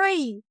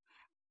free.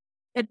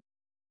 It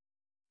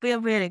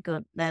feels really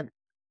good that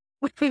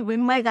we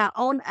make our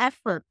own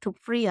effort to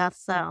free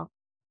ourselves.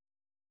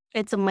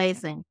 It's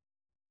amazing.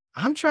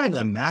 I'm trying to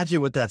imagine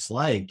what that's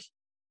like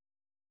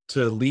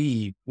to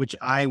leave, which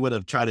I would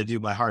have tried to do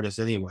my hardest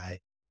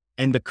anyway.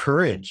 And the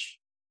courage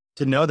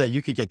to know that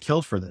you could get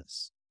killed for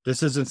this.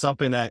 This isn't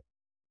something that,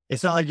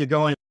 it's not like you're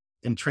going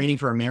and training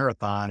for a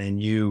marathon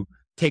and you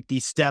take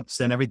these steps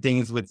and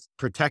everything's with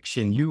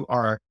protection. You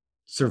are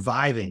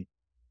surviving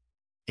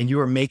and you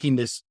are making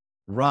this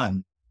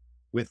run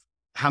with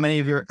how many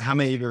of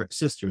your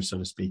sisters, so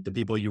to speak, the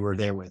people you were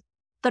there with?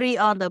 3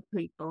 other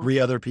people. 3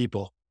 other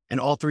people. And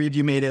all 3 of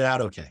you made it out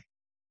okay.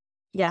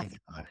 Yeah.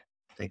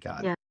 Thank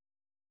God. Yeah.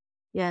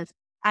 Yes.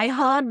 I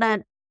heard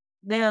that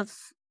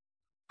there's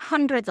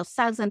hundreds of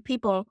thousands of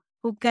people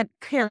who get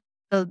killed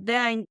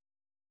during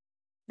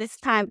this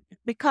time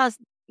because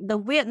the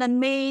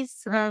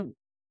Vietnamese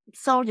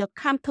soldiers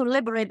come to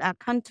liberate our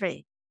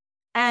country.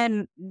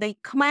 And the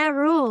Khmer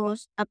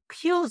rules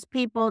accuse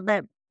people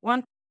that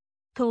want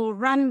to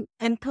run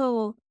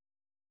into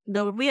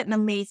the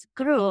Vietnamese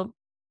group.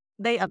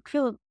 They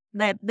accuse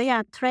that they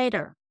are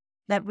traitor,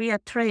 that we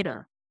are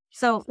traitor.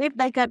 So if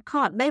they get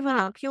caught, they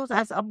will accuse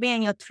us of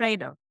being a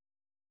traitor.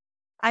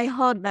 I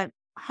heard that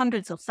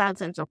hundreds of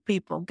thousands of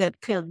people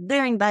get killed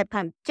during that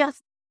time,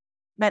 just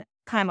that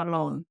time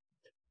alone.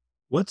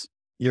 What's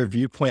your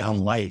viewpoint on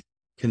life,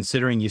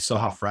 considering you saw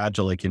how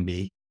fragile it can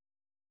be,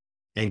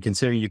 and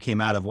considering you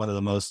came out of one of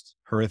the most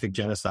horrific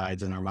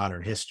genocides in our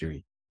modern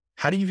history?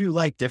 How do you view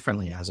life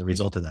differently as a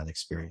result of that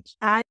experience?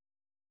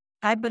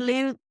 I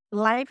believe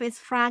life is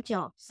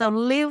fragile. So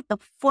live the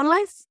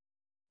fullest,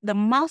 the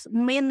most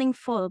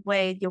meaningful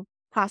way you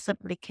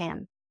possibly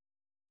can.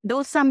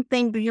 Do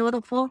something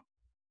beautiful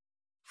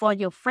for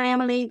your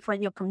family, for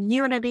your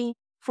community,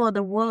 for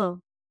the world.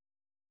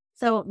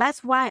 So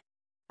that's why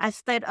I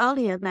said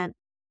earlier that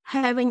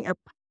having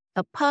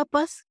a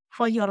purpose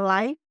for your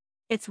life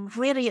is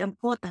really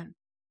important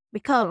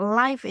because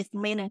life is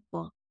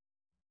meaningful.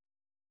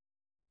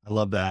 I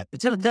love that.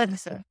 It's a good,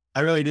 sir. I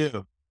really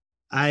do.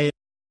 I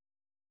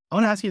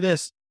want to ask you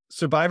this,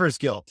 survivor's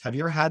guilt. Have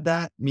you ever had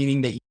that?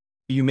 Meaning that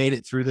you made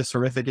it through this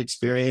horrific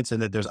experience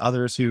and that there's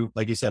others who,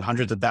 like you said,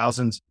 hundreds of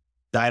thousands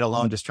died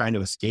alone just trying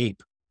to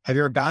escape. Have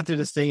you ever gone through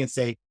this thing and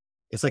say,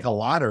 it's like a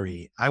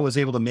lottery. I was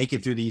able to make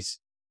it through these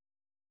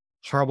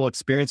horrible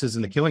experiences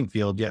in the killing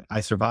field, yet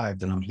I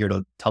survived and I'm here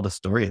to tell the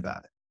story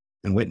about it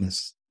and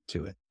witness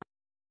to it.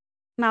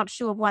 Not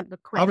sure what the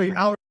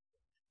question.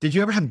 Did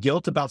you ever have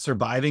guilt about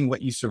surviving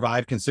what you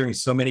survived, considering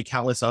so many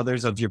countless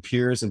others of your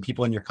peers and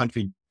people in your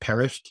country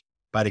perished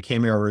by the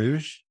Khmer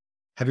Rouge?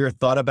 Have you ever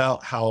thought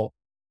about how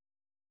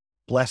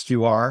blessed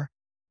you are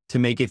to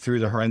make it through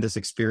the horrendous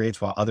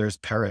experience while others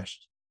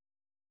perished.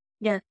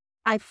 Yes,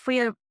 I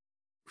feel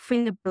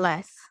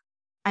blessed.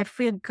 I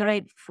feel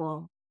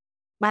grateful,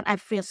 but I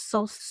feel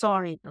so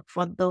sorry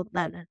for those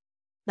that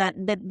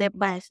did their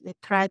best. They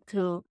tried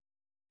to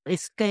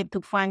escape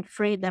to find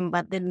freedom,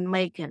 but didn't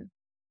make it.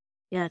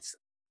 Yes,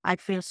 I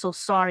feel so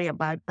sorry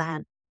about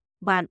that.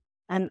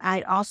 And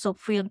I also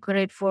feel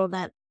grateful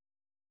that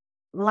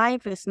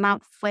life is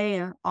not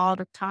fair all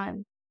the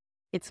time.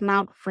 It's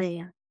not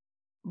fair.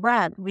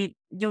 But we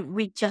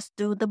just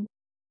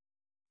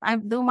I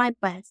do my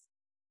best.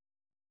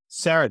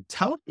 Sara,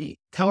 tell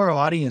our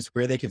audience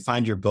where they can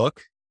find your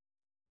book,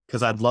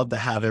 because I'd love to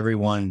have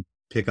everyone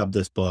pick up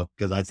this book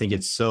because I think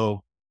it's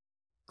so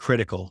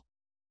critical.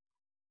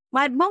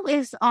 My book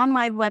is on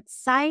my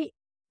website,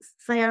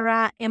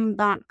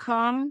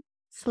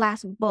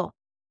 saram.com/book.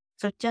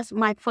 So just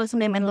my first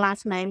name and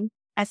last name,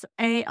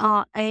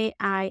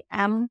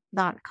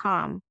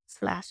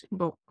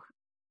 SARAIM.com/book.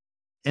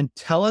 And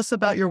tell us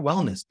about your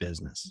wellness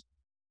business.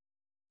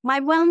 My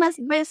wellness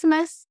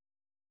business,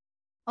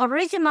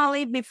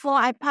 originally before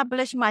I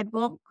published my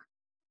book,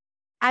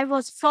 I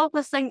was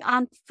focusing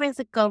on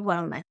physical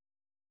wellness.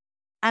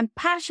 I'm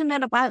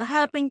passionate about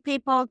helping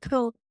people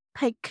to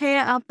take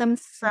care of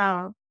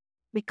themselves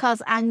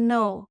because I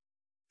know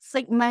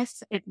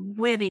sickness is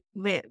very,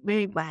 very,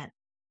 very bad.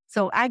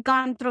 So I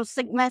gone through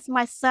sickness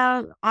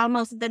myself,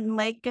 almost didn't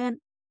make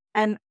it,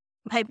 and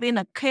I've been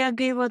a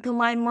caregiver to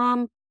my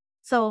mom.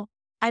 So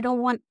I don't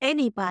want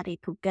anybody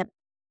to get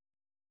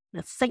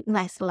the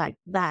sickness like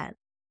that.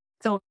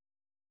 So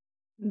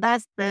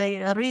that's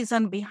the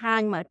reason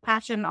behind my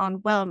passion on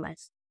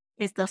wellness.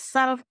 It's the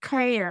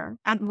self-care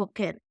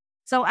advocate.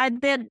 So I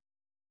did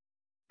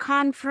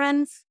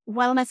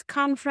wellness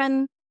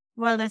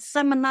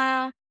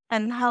seminar,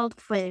 and health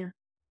fair.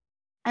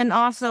 And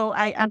also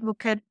I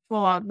advocate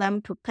for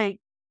them to take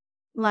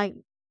like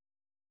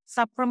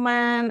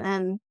supplement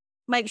and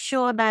make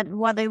sure that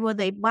whatever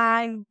they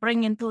buy,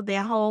 bring into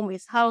their home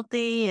is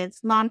healthy,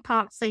 it's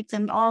non-toxic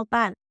and all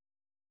that.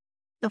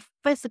 The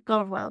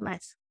physical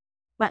wellness.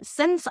 But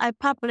since I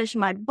published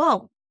my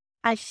book,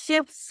 I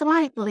shift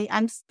slightly.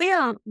 I'm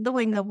still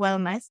doing the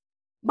wellness,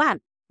 but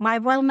my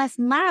wellness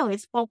now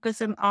is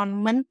focusing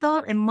on mental,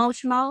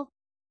 emotional.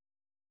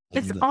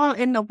 It's all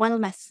in the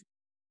wellness.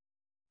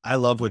 I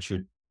love what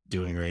you're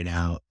doing right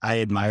now.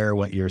 I admire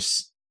what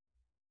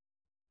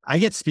I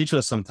get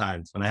speechless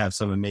sometimes when I have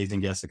some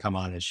amazing guests that come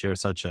on and share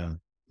such a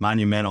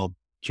monumental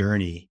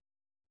journey.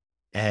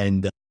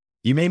 And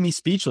you made me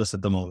speechless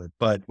at the moment,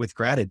 but with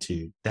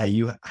gratitude that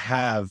you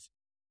have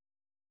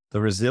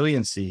the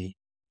resiliency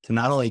to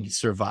not only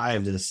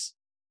survive this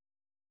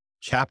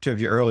chapter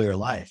of your earlier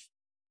life,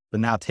 but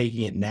now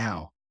taking it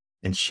now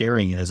and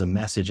sharing it as a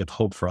message of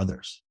hope for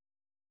others,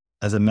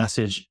 as a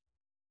message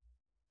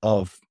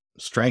of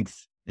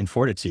strength and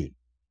fortitude.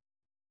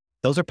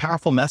 Those are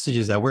powerful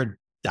messages that we're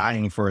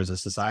dying for as a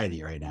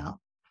society right now.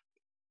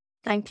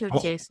 Thank you,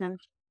 Jason.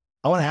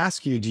 I want to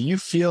ask you, do you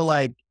feel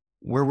like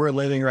where we're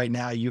living right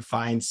now, you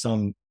find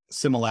some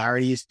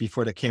similarities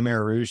before the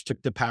Khmer Rouge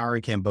took the power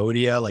in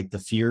Cambodia, like the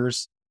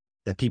fears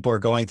that people are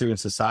going through in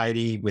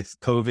society with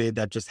COVID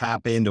that just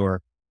happened,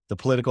 or the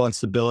political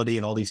instability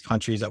in all these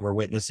countries that we're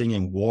witnessing,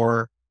 in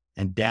war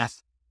and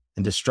death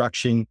and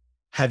destruction?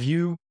 Have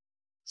you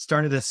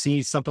started to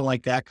see something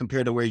like that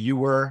compared to where you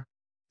were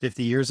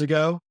 50 years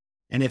ago?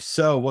 And if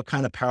so, what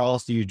kind of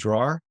parallels do you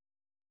draw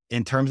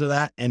in terms of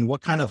that? And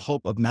what kind of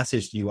hope of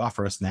message do you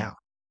offer us now?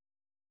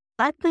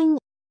 I think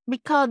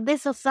because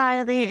this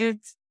society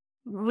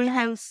we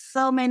have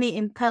so many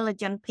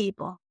intelligent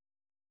people,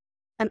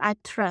 and I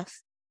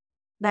trust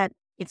that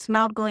it's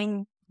not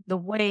going the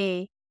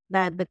way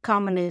that the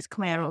communist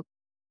Khmer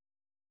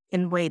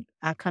invade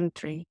our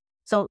country.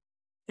 So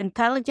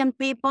intelligent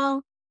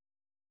people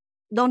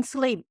don't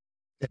sleep.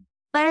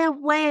 Stay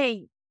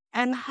awake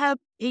and help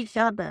each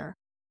other.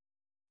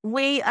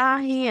 We are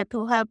here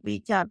to help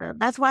each other.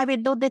 That's why we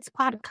do this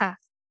podcast.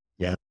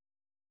 Yeah.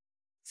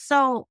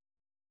 So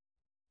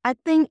I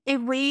think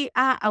if we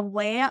are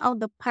aware of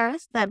the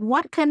past, that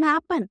what can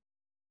happen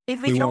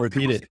if we won't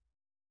repeat it.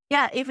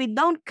 Yeah, if we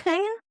don't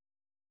care,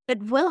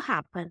 it will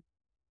happen.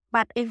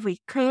 But if we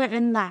care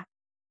enough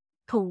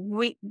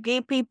to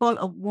give people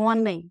a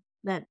warning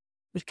that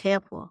be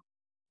careful.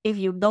 If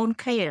you don't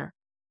care,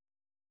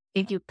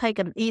 if you take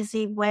an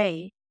easy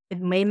way, it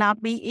may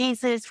not be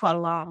easy for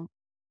long.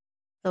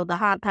 So the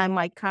hard time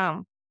might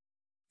come.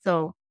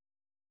 So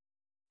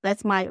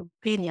that's my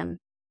opinion.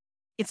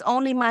 It's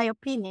only my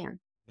opinion.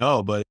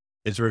 No, but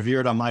it's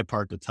revered on my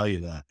part to tell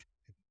you that.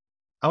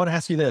 I want to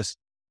ask you this.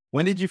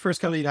 When did you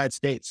first come to the United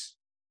States?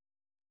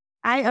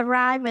 I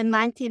arrived in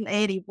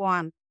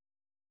 1981.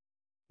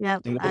 Yeah,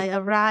 I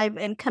arrived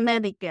in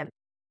Connecticut.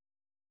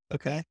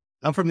 Okay.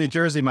 I'm from New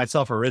Jersey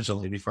myself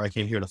originally before I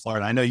came here to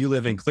Florida. I know you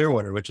live in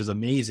Clearwater, which is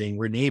amazing.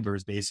 We're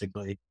neighbors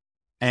basically.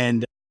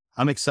 And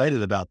I'm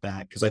excited about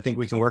that because I think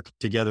we can work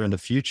together in the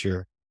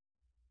future.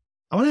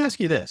 I want to ask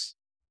you this.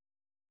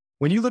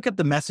 When you look at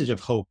the message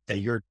of hope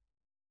that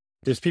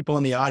there's people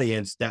in the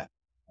audience that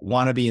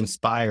want to be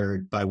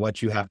inspired by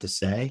what you have to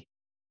say,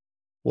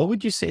 what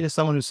would you say to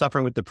someone who's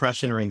suffering with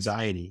depression or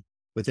anxiety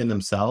within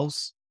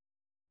themselves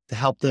to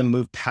help them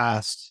move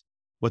past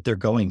what they're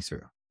going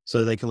through so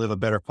that they can live a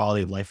better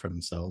quality of life for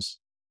themselves?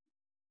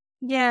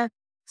 Yeah.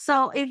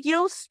 So if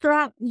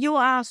you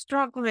are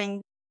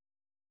struggling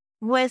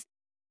with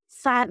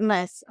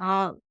sadness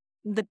or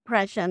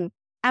depression,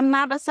 I'm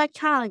not a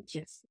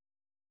psychologist.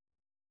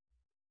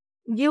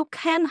 You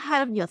can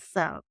help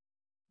yourself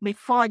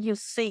before you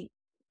seek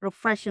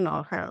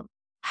professional help.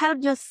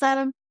 Help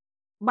yourself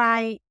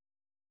by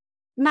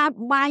not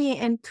buying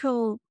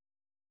into,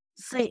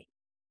 say,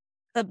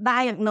 a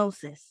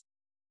diagnosis.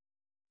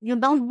 You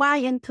don't buy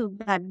into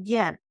that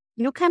yet.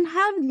 You can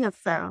help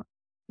yourself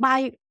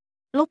by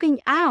looking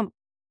out.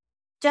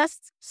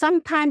 Just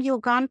sometimes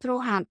you've gone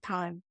through hard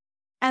time,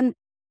 and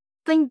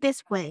think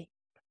this way.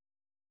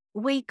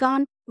 We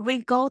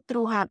go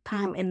through hard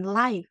time in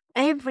life,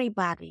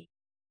 everybody.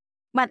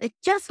 But it's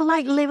just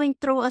like living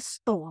through a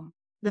storm.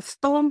 The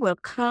storm will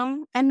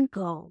come and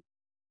go.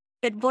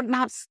 It would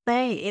not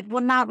stay. It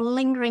would not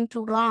lingering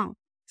too long.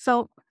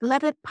 So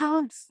let it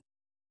pass.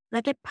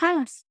 Let it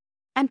pass.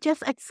 And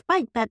just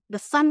expect that the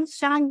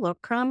sunshine will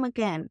come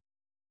again.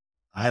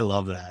 I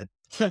love that.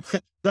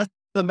 That's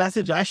the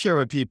message I share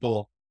with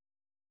people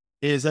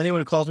is anyone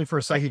who calls me for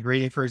a psychic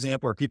reading, for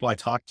example, or people I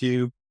talk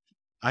to,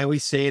 I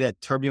always say that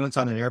turbulence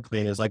on an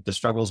airplane is like the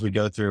struggles we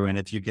go through. And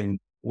if you can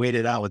wait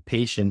it out with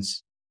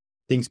patience,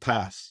 things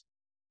pass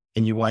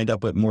and you wind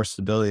up with more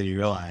stability, you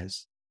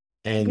realize.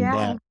 And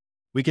that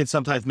we can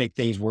sometimes make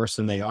things worse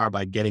than they are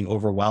by getting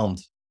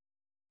overwhelmed.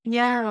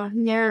 Yeah.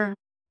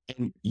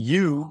 And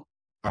you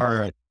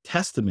are a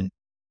testament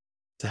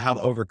to how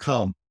to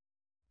overcome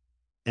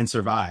and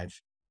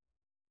survive.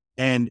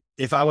 And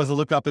if I was to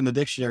look up in the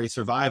dictionary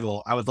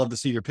survival, I would love to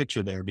see your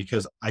picture there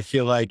because I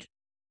feel like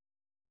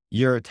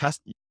you're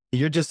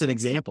just an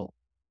example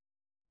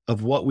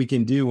of what we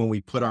can do when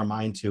we put our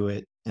mind to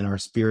it and our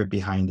spirit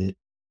behind it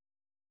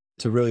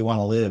to really want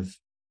to live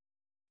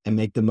and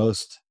make the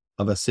most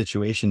of a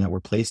situation that we're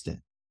placed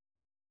in.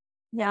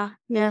 Yeah.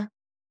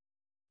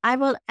 I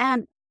will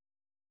add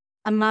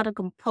another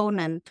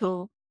component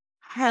to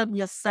help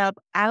yourself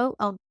out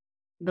of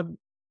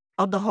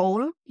the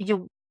hole.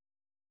 You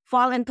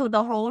fall into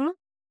the hole.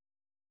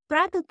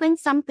 Try to think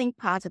something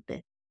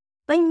positive.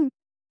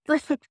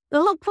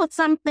 Look for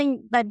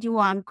something that you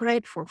are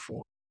grateful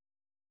for.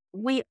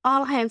 We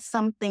all have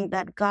something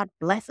that God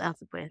bless us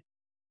with.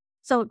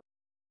 So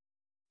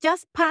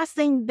just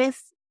passing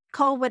this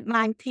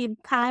COVID-19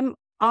 time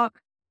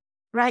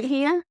right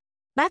here,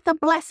 that's a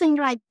blessing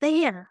right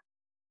there.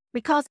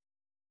 Because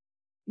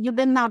you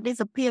did not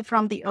disappear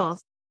from the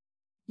earth.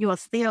 You are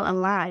still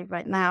alive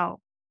right now.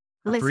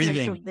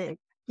 Breathing. To this.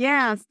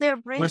 Yeah, still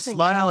breathing. We're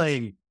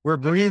smiling. We're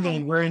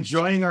breathing. We're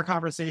enjoying our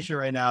conversation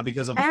right now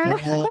because of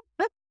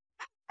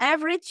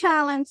every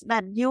challenge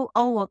that you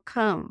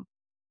overcome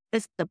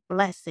is the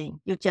blessing.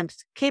 You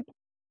just keep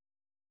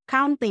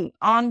counting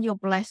on your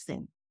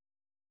blessing.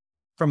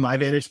 From my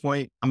vantage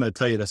point, I'm going to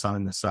tell you this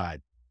on the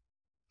side.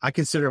 I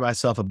consider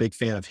myself a big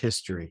fan of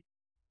history.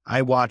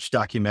 I watch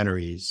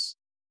documentaries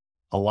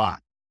a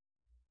lot.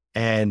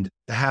 And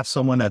to have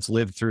someone that's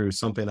lived through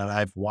something that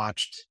I've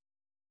watched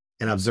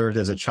and observed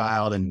as a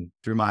child and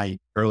through my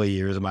early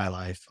years of my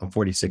life, I'm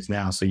 46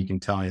 now, so you can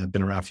tell me I've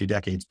been around a few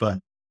decades, but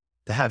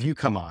to have you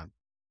come on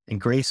and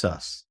grace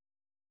us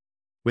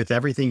with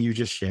everything you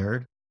just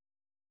shared,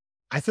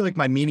 I feel like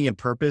my meaning and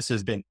purpose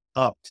has been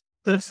upped.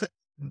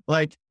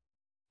 Like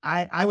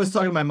I was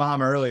talking to my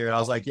mom earlier and I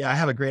was like, yeah, I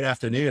have a great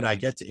afternoon. I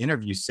get to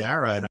interview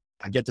Sara and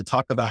I get to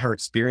talk about her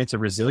experience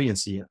of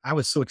resiliency. I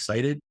was so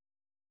excited.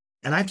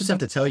 And I just have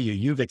to tell you,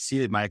 you've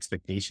exceeded my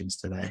expectations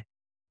today.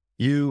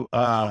 You,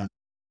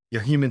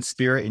 your human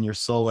spirit and your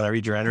soul, when I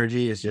read your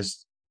energy, is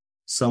just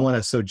someone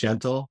that's so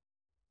gentle,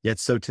 yet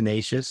so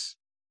tenacious.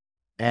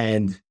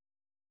 And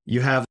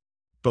you have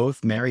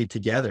both married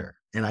together.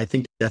 And I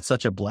think that's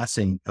such a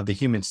blessing of the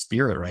human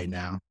spirit right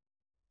now,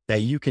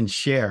 that you can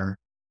share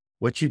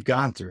what you've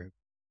gone through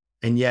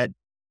and yet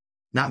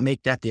not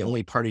make that the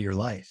only part of your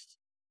life.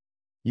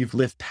 You've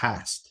lived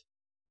past,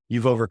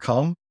 you've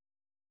overcome,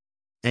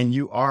 and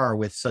you are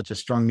with such a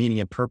strong meaning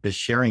and purpose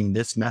sharing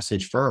this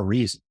message for a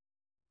reason.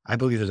 I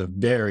believe there's a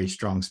very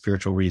strong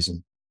spiritual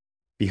reason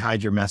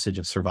behind your message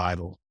of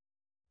survival.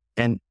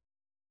 And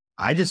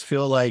I just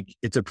feel like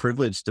it's a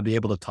privilege to be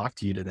able to talk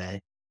to you today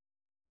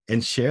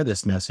and share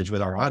this message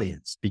with our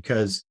audience,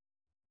 because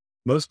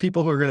most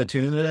people who are going to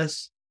tune into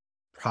this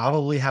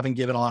probably haven't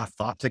given a lot of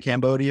thought to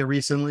Cambodia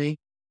recently.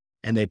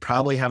 And they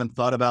probably haven't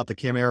thought about the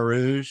Khmer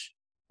Rouge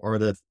or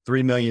the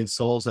 3 million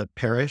souls that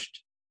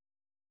perished.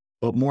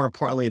 But more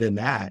importantly than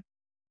that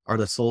are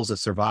the souls that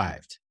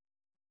survived,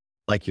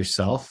 like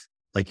yourself,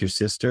 like your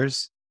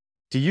sisters.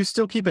 Do you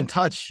still keep in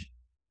touch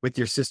with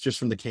your sisters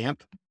from the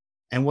camp?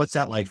 And what's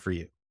that like for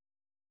you?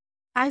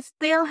 I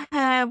still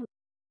have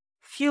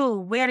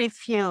very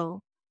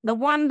few. The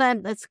one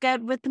that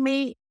escaped with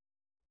me,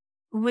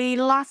 we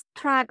lost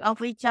track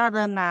of each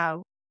other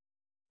now.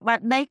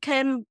 But they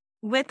came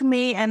with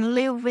me and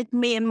live with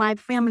me and my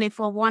family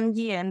for 1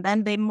 year, and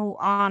then they move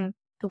on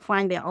to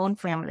find their own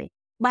family.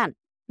 But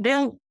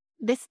during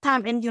this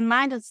time in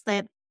United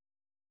States,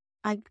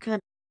 I got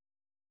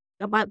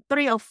about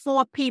 3 or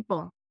 4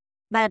 people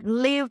that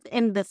lived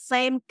in the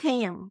same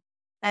camp,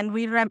 and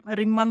we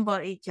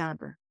remember each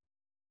other.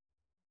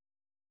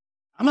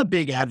 I'm a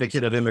big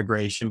advocate of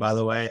immigration, by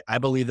the way. I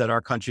believe that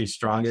our country's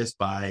strongest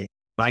by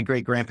my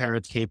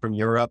great-grandparents came from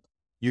Europe.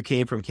 You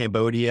came from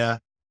Cambodia.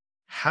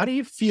 How do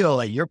you feel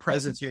like your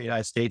presence here in the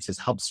United States has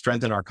helped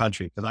strengthen our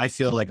country? Because I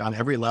feel like on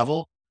every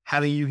level,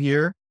 having you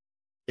here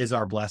is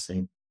our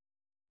blessing.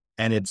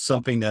 And it's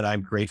something that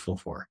I'm grateful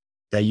for,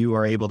 that you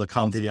are able to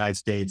come to the United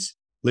States,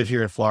 live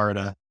here in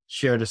Florida,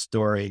 share the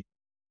story,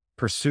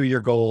 pursue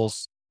your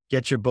goals,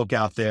 get your book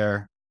out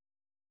there.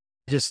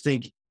 I just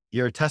think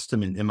you're a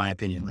testament, in my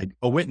opinion, like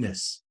a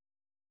witness.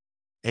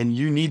 And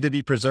you need to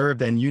be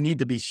preserved and you need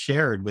to be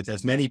shared with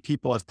as many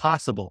people as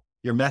possible.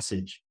 Your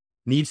message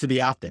needs to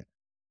be out there.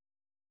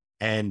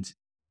 And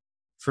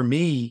for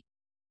me,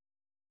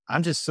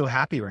 I'm just so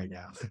happy right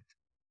now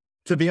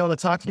to be able to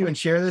talk to you and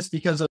share this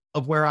because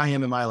of where I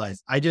am in my life.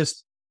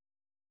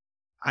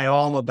 I'm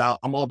all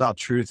about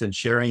truth and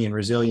sharing and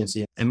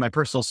resiliency. In my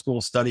personal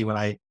school study, when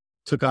I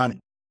took on,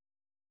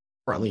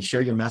 partly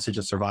share your message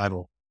of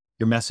survival,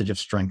 your message of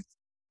strength,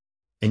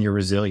 and your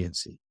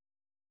resiliency,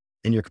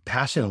 and your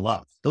compassion and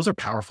love. Those are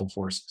powerful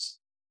forces.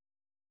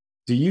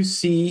 Do you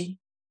see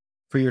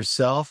for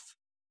yourself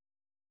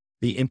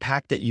the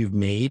impact that you've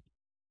made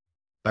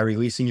by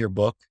releasing your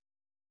book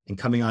and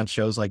coming on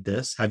shows like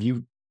this? Have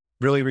you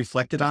really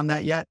reflected on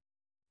that yet?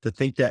 To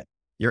think that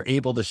you're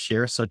able to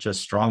share such a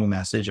strong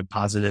message of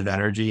positive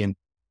energy and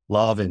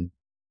love and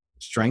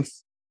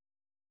strength?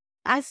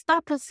 I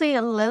start to see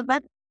a little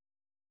bit,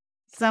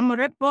 some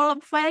ripple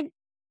effect,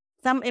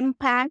 some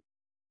impact,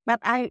 but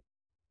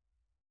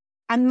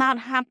I'm not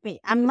happy.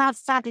 I'm not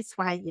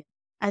satisfied yet.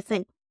 I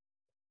think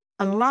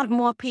a lot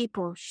more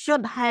people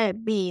should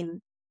have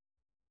been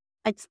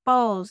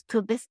exposed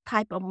to this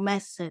type of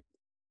message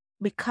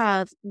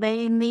because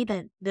they need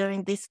it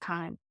during this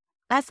time.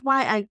 That's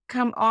why I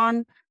come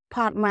on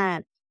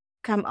PodMad,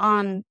 come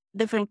on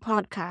different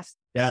podcasts.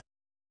 Yeah.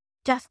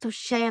 Just to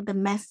share the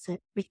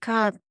message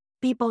because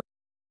people.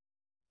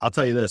 I'll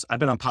tell you this, I've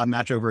been on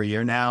PodMatch over a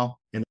year now,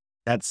 and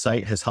that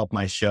site has helped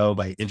my show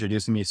by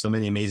introducing me to so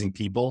many amazing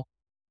people.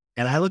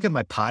 And I look at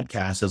my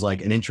podcast as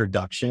like an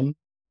introduction,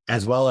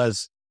 as well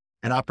as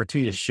an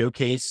opportunity to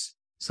showcase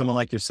someone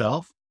like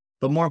yourself.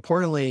 But more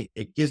importantly,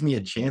 it gives me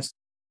a chance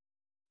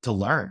to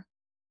learn.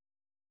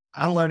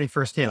 I'm learning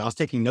firsthand. I was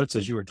taking notes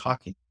as you were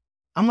talking.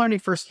 I'm learning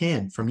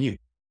firsthand from you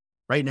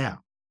right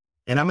now.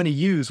 And I'm going to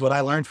use what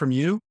I learned from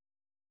you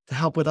to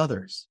help with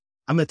others.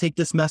 I'm going to take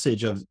this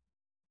message of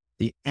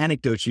the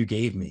anecdotes you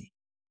gave me,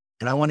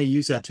 and I want to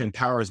use that to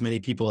empower as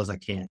many people as I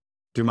can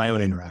through my own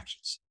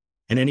interactions.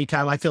 And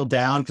anytime I feel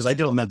down, because I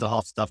deal with mental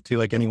health stuff too,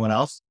 like anyone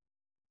else,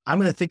 I'm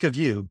going to think of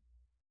you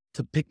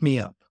to pick me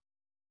up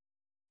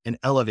and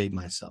elevate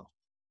myself.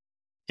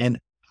 And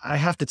I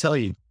have to tell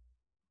you,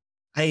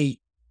 I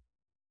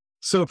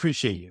so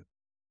appreciate you.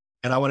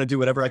 And I want to do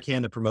whatever I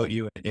can to promote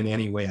you in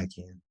any way I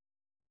can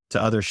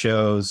to other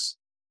shows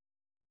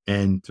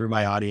and through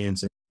my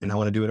audience. And I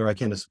want to do whatever I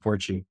can to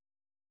support you.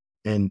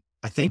 And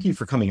I thank you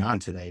for coming on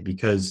today,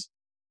 because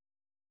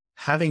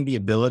having the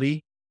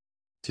ability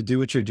to do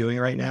what you're doing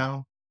right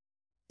now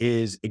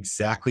is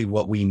exactly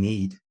what we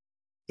need.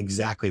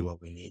 Exactly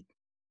what we need.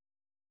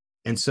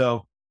 And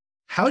so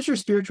how's your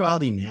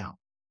spirituality now?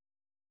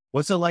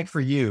 What's it like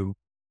for you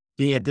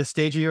being at this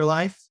stage of your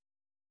life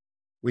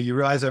where you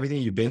realize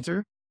everything you've been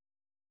through?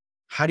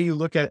 How do you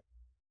look at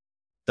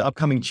the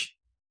upcoming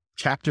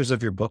chapters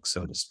of your book,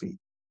 so to speak?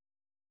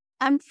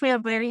 I feel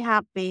very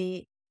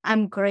happy.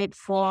 I'm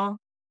grateful.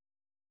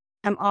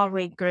 I'm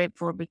always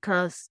grateful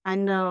because I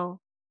know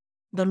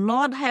the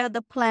Lord had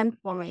a plan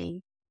for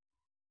me.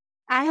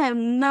 I have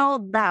no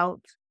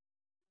doubt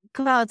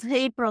because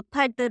He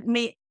protected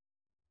me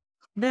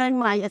during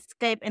my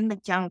escape in the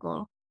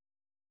jungle.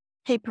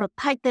 He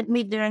protected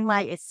me during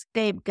my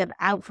escape, get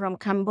out from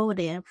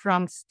Cambodia,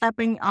 from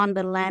stepping on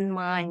the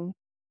landmine.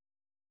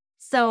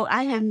 So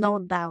I have no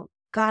doubt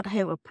God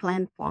has a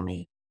plan for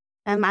me.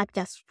 And I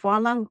just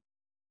follow,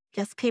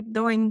 just keep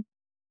doing,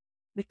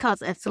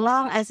 because as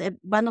long as it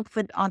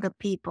benefits other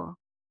people,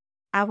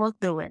 I will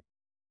do it.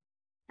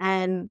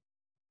 And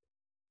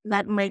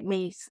that made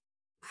me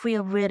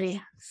feel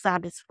very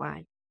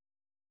satisfied.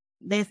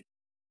 There's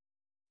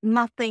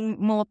nothing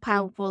more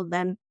powerful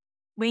than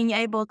being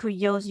able to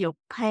use your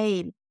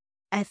pain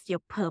as your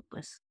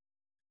purpose.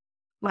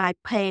 My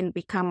pain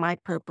become my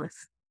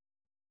purpose.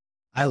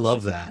 I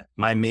love that.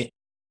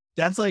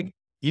 That's like,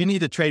 you need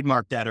to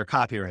trademark that or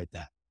copyright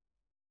that.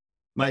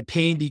 My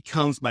pain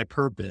becomes my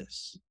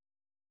purpose.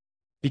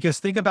 Because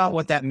think about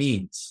what that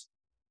means.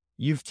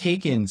 You've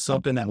taken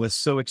something that was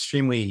so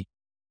extremely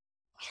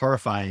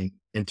horrifying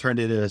and turned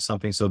it into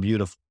something so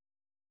beautiful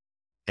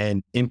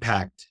and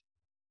impact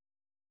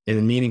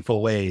in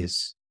meaningful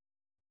ways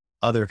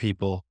other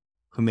people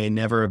who may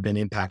never have been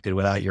impacted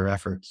without your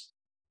efforts.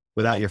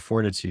 without your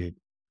fortitude,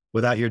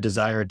 without your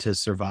desire to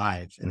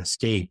survive and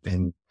escape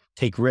and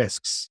take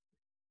risks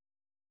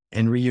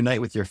and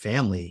reunite with your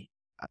family.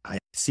 I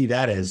see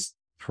that as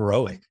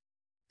heroic,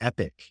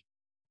 epic,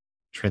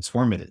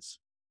 transformative,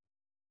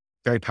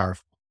 very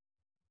powerful,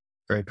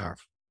 very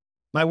powerful.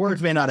 My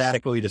words may not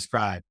adequately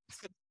describe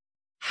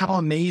how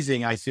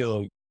amazing I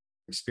feel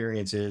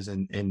experiences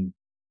and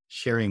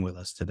sharing with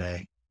us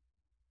today.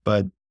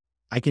 But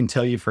I can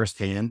tell you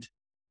firsthand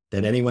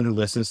that anyone who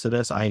listens to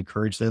this, I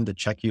encourage them to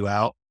check you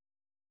out,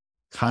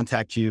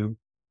 contact you,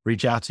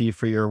 reach out to you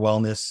for your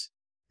wellness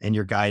and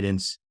your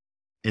guidance,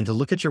 and to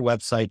look at your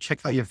website,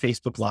 check out your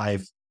Facebook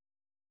Live,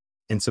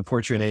 and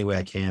support you in any way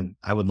I can.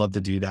 I would love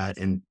to do that.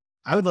 And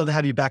I would love to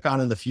have you back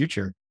on in the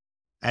future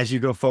as you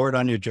go forward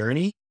on your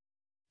journey,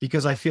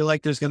 because I feel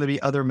like there's going to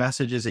be other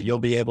messages that you'll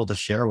be able to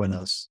share with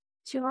us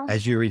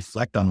as you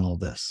reflect on all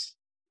this.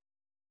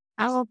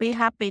 I will be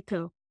happy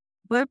to.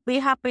 We'll be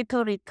happy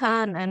to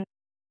return and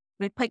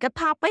we pick a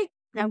topic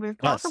and we'll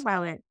talk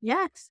about it.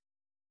 Yes.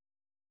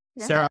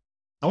 Sara,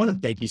 I want to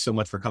thank you so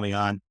much for coming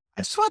on.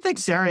 I just want to thank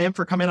Sara M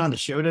for coming on the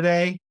show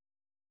today.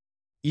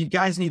 You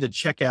guys need to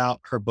check out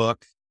her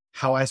book,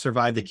 How I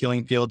Survived the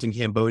Killing Fields in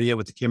Cambodia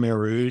with the Khmer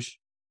Rouge.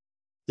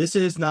 This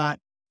is not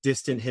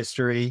distant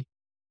history.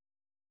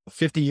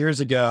 50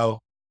 years ago,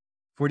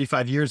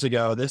 45 years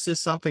ago, this is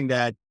something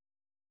that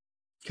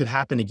could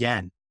happen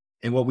again.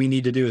 And what we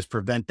need to do is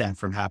prevent that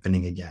from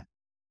happening again.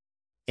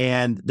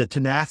 And the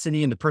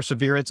tenacity and the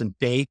perseverance and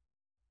faith,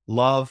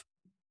 love,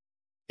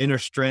 inner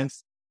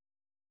strength,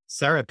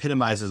 Sara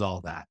epitomizes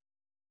all that.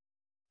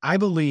 I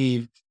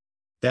believe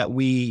that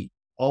we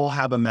all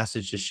have a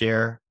message to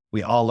share.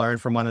 We all learn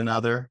from one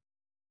another.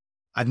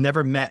 I've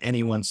never met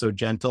anyone so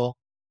gentle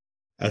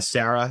as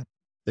Sara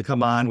to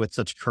come on with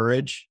such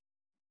courage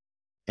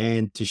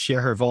and to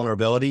share her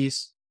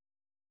vulnerabilities.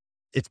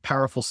 It's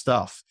powerful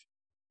stuff.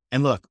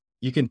 And look,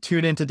 you can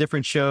tune into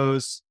different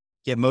shows,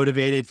 get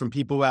motivated from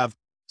people who have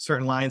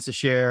certain lines to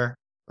share,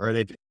 or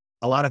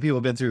a lot of people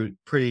have been through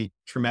pretty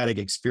traumatic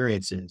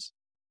experiences.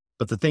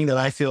 But the thing that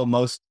I feel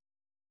most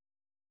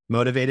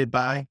motivated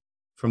by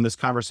from this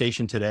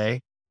conversation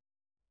today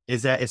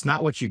is that it's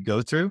not what you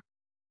go through,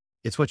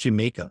 it's what you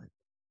make of it.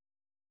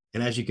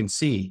 And as you can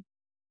see,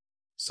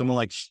 someone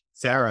like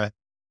Sara,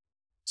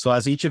 so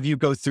as each of you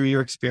go through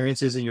your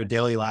experiences in your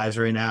daily lives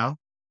right now,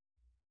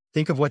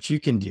 think of what you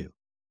can do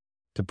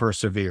to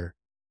persevere.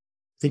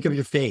 Think of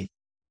your faith.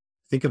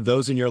 Think of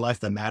those in your life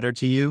that matter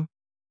to you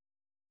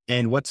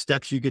and what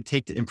steps you could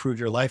take to improve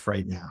your life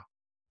right now.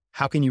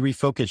 How can you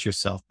refocus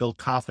yourself, build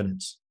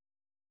confidence,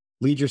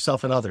 lead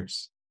yourself and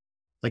others,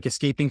 like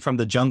escaping from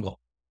the jungle?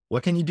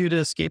 What can you do to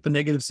escape a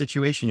negative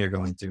situation you're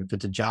going through? If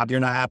it's a job you're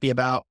not happy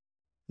about,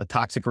 a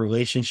toxic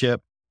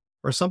relationship,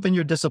 or something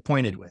you're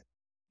disappointed with,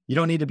 you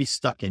don't need to be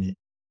stuck in it.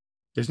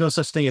 There's no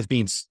such thing as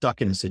being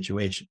stuck in a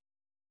situation.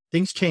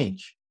 Things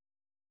change.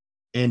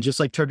 And just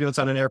like turbulence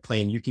on an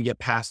airplane, you can get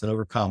past and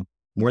overcome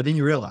more than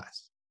you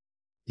realize.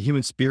 The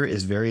human spirit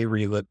is very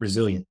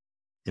resilient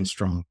and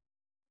strong.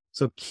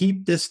 So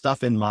keep this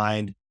stuff in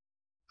mind.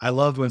 I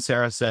loved when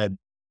Sara said,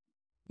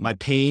 my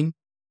pain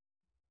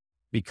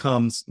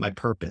becomes my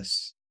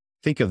purpose.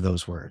 Think of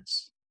those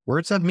words.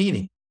 Words have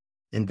meaning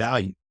and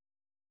value.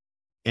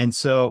 And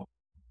so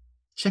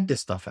check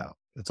this stuff out.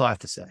 That's all I have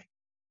to say.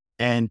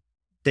 And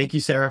thank you,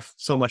 Sara,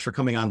 so much for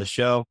coming on the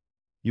show.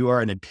 You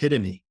are an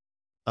epitome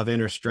of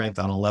inner strength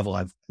on a level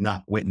I've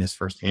not witnessed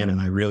firsthand.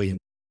 And I really am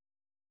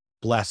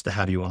blessed to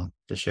have you on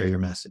to share your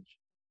message.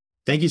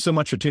 Thank you so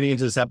much for tuning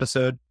into this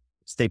episode.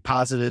 Stay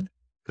positive,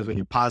 because when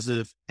you're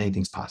positive,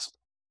 anything's possible.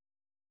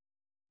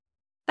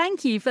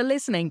 Thank you for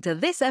listening to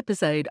this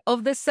episode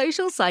of the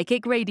Social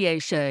Psychic Radio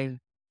Show.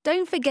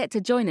 Don't forget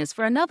to join us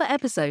for another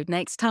episode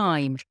next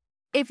time.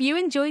 If you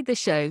enjoyed the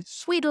show,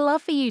 we'd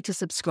love for you to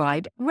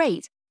subscribe,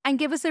 rate, and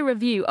give us a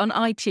review on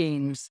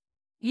iTunes.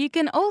 You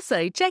can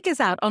also check us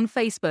out on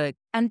Facebook,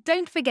 and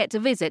don't forget to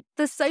visit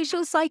the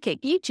Social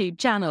Psychic YouTube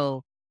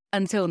channel.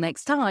 Until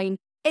next time,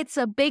 it's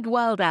a big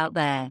world out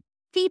there.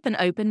 Keep an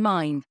open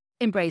mind,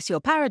 embrace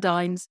your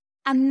paradigms,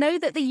 and know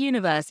that the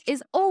universe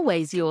is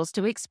always yours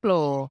to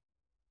explore.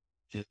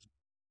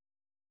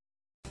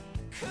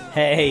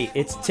 Hey,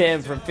 it's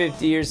Tim from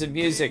 50 Years of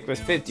Music with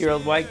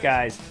 50-Year-Old White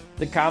Guys,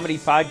 the comedy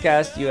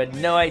podcast you had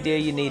no idea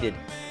you needed.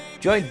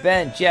 Join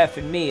Ben, Jeff,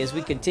 and me as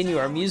we continue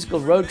our musical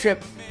road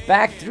trip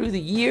back through the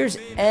years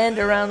and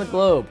around the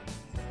globe.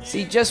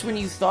 See, just when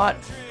you thought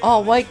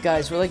all white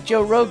guys were like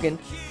Joe Rogan,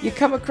 you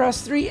come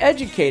across three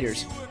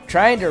educators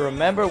trying to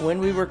remember when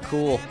we were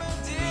cool.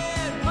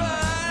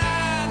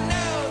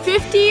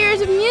 50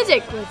 Years of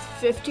Music with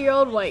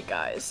 50-Year-Old White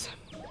Guys.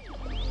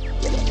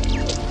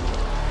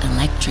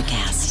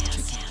 Electricast.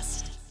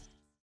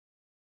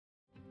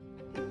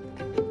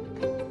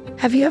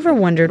 Have you ever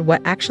wondered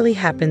what actually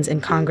happens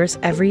in Congress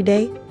every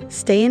day?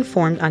 Stay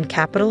informed on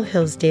Capitol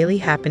Hill's daily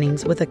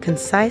happenings with a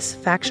concise,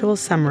 factual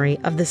summary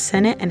of the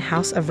Senate and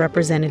House of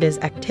Representatives'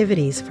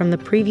 activities from the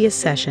previous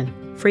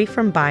session, free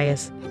from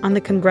bias, on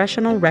the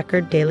Congressional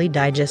Record Daily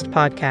Digest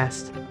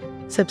podcast.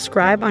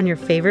 Subscribe on your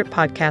favorite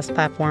podcast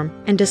platform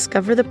and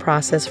discover the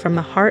process from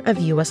the heart of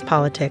U.S.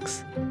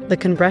 politics. The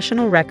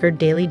Congressional Record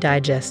Daily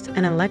Digest,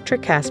 an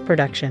Electricast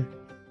production.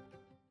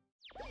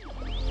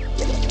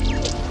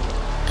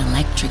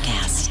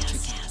 Electricast.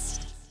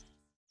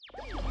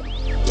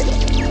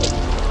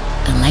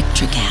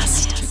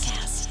 Electricast.